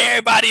along with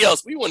everybody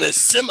else. We want to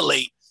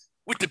assimilate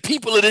with the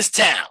people of this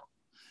town.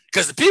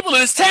 Because the people of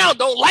this town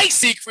don't like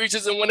sea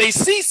creatures, and when they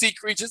see sea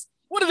creatures,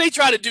 what do they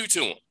try to do to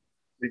them?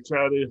 They're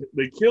killing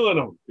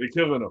them. They're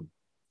killing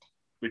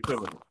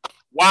them.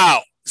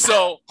 Wow.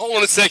 So, hold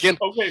on a second.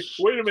 Okay,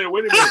 wait a minute.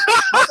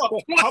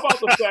 How about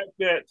the fact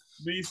that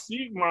these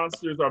sea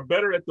monsters are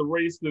better at the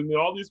race than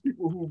all these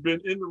people who've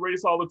been in the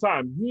race all the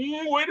time?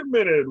 Wait a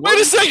minute. Wait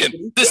a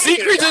second. The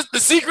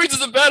sea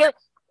creatures are better?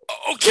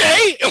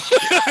 Okay.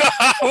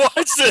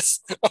 Watch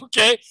this.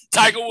 Okay.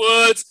 Tiger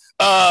Woods.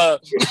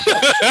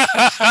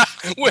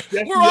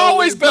 We're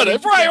always better.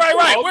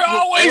 Right. We're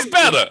always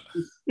better.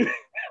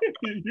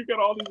 You got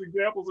all these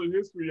examples in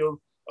history of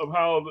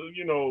how,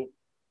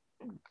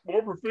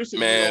 more proficient.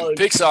 Man,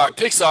 Pixar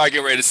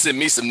getting ready to send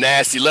me some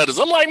nasty letters.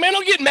 I'm like, man,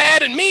 don't get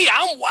mad at me.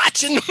 I'm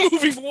watching the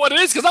movie for what it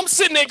is because I'm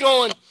sitting there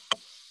going,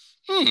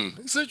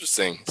 it's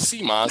interesting.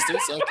 Sea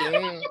monsters.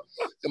 Okay.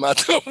 Come out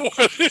the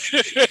water.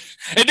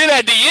 And then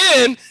at the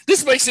end, this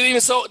is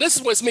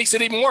what makes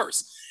it even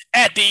worse.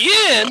 At the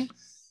end,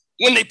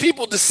 when the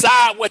people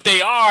decide what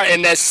they are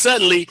and that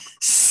suddenly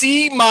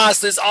sea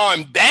monsters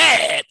aren't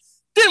bad,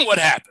 then what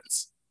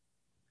happens?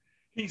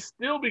 He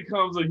still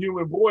becomes a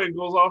human boy and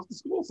goes off to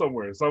school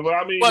somewhere. So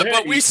I mean,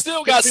 but we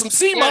still got some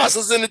sea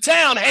monsters in the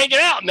town hanging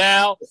out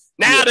now.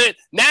 Now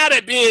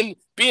that being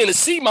a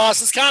sea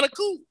monster is kind of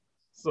cool.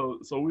 So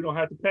we don't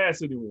have to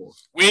pass anymore.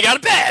 We ain't got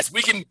to pass.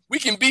 We can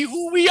be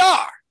who we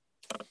are.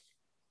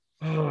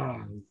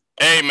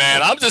 Hey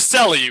man, I'm just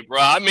telling you, bro.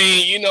 I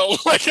mean,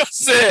 like I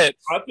said,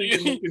 I think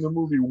you're making the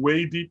movie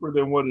way deeper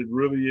than what it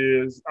really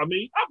is. I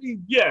mean,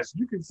 yes,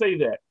 you can say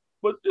that.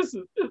 But this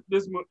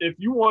if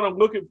you want to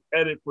look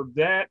at it for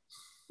that,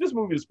 this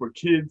movie is for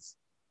kids,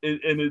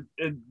 and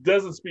it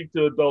doesn't speak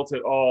to adults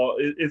at all.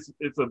 It's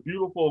a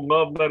beautiful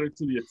love letter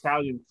to the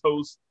Italian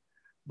coast.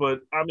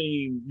 But I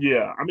mean,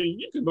 yeah,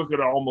 you can look at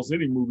almost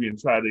any movie and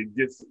try to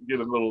get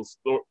a little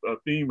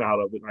theme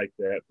out of it like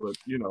that. But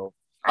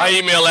my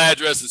email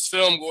address is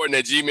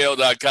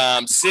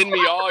filmgordon@gmail.com. Send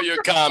me all your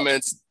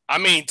comments. I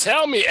mean,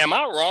 tell me, am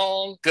I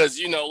wrong? Because,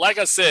 like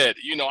I said,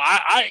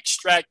 I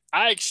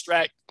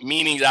extract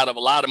meanings out of a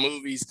lot of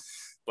movies.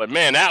 But,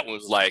 man, that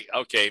was like,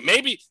 okay,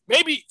 maybe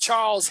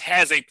Charles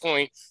has a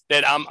point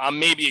that I'm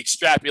maybe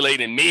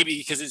extrapolating, maybe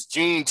because it's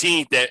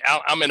Juneteenth that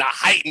I'm in a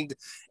heightened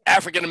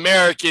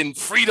African-American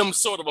freedom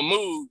sort of a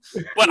mood.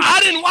 But I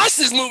didn't watch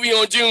this movie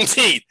on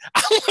Juneteenth.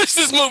 I watched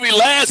this movie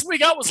last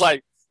week. I was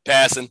like,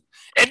 passing.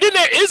 And then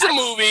there is a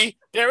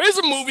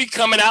movie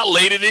coming out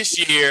later this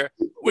year,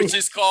 which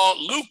is called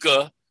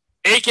Luca,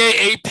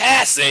 aka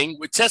Passing,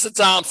 with Tessa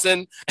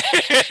Thompson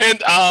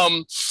and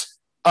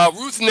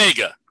Ruth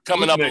Negga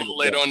coming up a little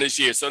later on this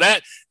year. So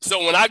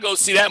when I go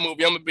see that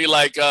movie, I'm gonna be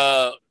like, 2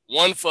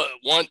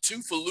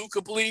 for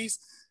Luca, please.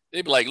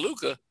 They'd be like,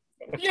 Luca?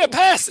 Yeah,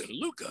 Passing,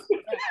 Luca.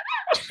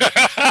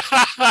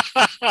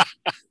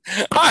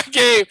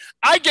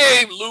 I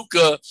gave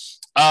Luca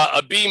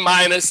a B-.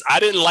 I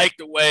didn't like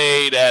the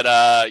way that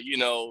I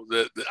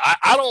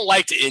don't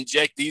like to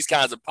inject these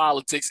kinds of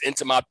politics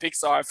into my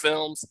Pixar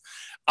films.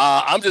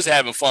 I'm just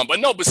having fun,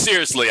 but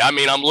seriously, I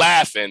mean, I'm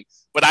laughing,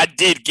 but I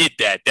did get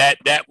that.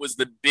 That was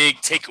the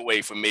big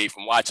takeaway for me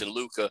from watching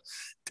Luca.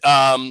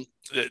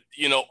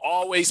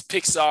 Always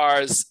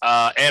Pixar's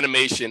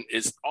animation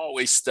is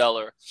always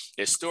stellar.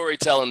 Their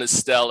storytelling is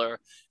stellar.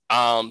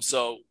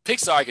 So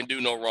Pixar can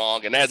do no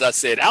wrong. And as I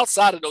said,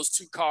 outside of those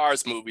 2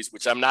 Cars movies,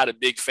 which I'm not a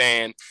big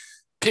fan,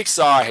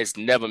 Pixar has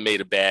never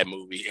made a bad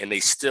movie, and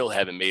they still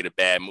haven't made a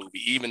bad movie,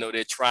 even though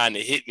they're trying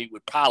to hit me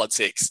with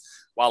politics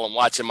while I'm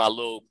watching my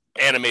little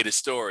animated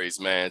stories,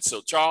 man.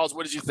 So Charles,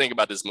 what did you think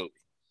about this movie?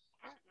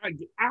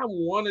 I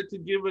wanted to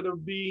give it a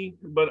B,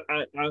 but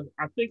I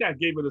think I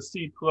gave it a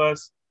C+.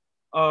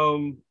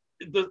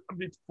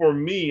 For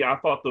me, I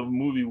thought the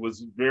movie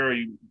was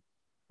very,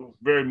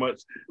 very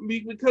much,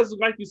 because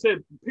like you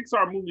said,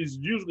 Pixar movies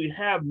usually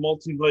have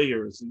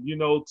multi-layers,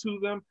 to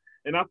them.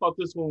 And I thought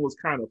this one was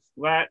kind of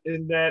flat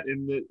in that.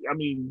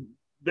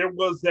 There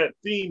was that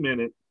theme in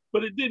it,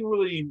 but it didn't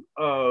really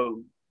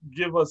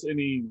give us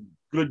any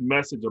good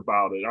message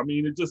about it.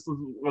 It just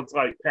was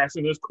like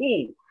Passing is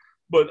cool.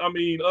 But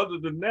other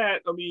than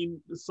that,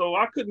 so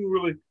I couldn't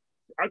really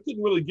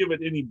give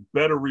it any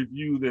better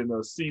review than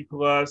a C+,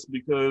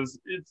 because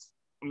it's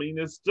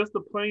just a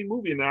plain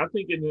movie. And I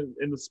think in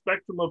the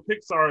spectrum of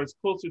Pixar, it's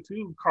closer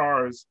to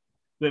Cars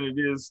than it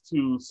is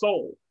to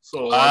Soul.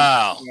 So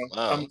wow.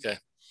 Okay.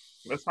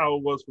 That's how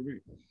it was for me.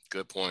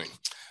 Good point.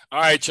 All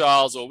right,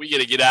 Charles. Well, we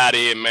got to get out of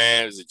here,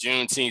 man. It's a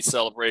Juneteenth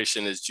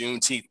celebration. It's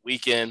Juneteenth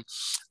weekend.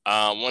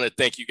 I want to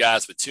thank you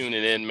guys for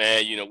tuning in,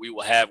 man. We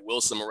will have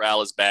Wilson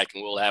Morales back,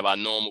 and we'll have our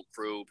normal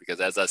crew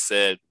because, as I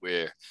said,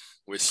 we're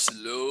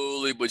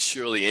slowly but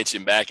surely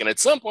inching back. And at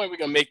some point, we're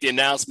going to make the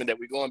announcement that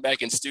we're going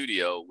back in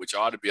studio, which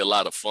ought to be a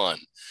lot of fun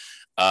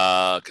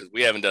because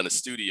we haven't done a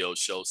studio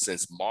show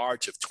since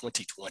March of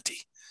 2020.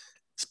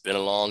 It's been a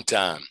long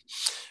time.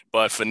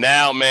 But for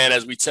now, man,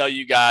 as we tell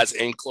you guys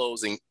in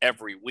closing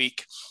every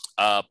week,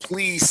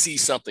 please see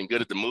something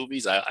good at the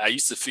movies. I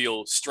used to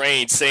feel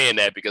strange saying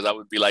that because I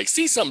would be like,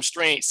 see something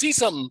strange, see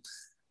something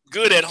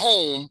good at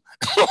home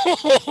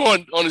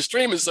on the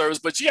streaming service,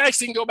 but you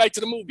actually can go back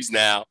to the movies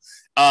now,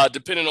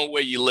 depending on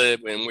where you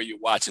live and where you're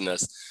watching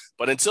us.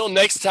 But until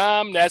next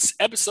time, that's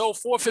episode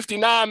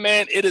 459,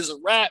 man. It is a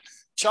wrap.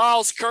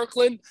 Charles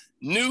Kirkland,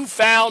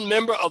 newfound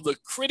member of the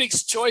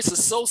Critics' Choice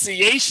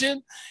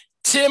Association.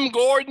 Tim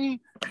Gordon,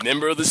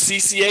 member of the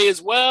CCA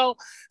as well.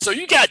 So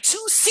you got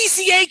 2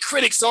 CCA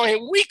critics on here.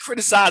 We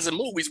criticizing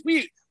movies.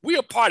 We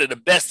are part of the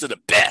best of the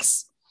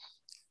best.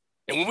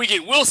 And when we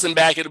get Wilson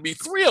back, it'll be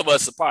 3 of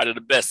us a part of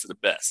the best of the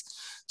best.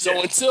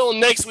 So until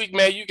next week,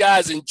 man, you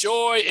guys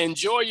enjoy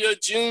your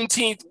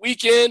Juneteenth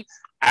weekend.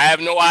 I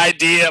have no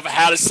idea of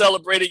how to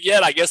celebrate it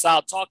yet. I guess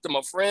I'll talk to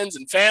my friends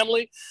and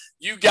family.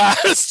 You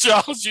guys,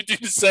 Charles, you do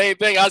the same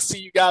thing. I'll see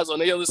you guys on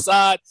the other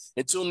side.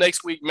 Until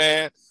next week,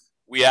 man,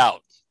 we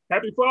out.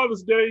 Happy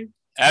Father's Day.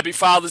 Happy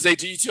Father's Day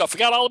to you too. I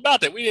forgot all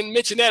about that. We didn't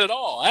mention that at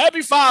all.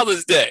 Happy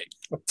Father's Day.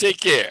 Take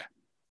care.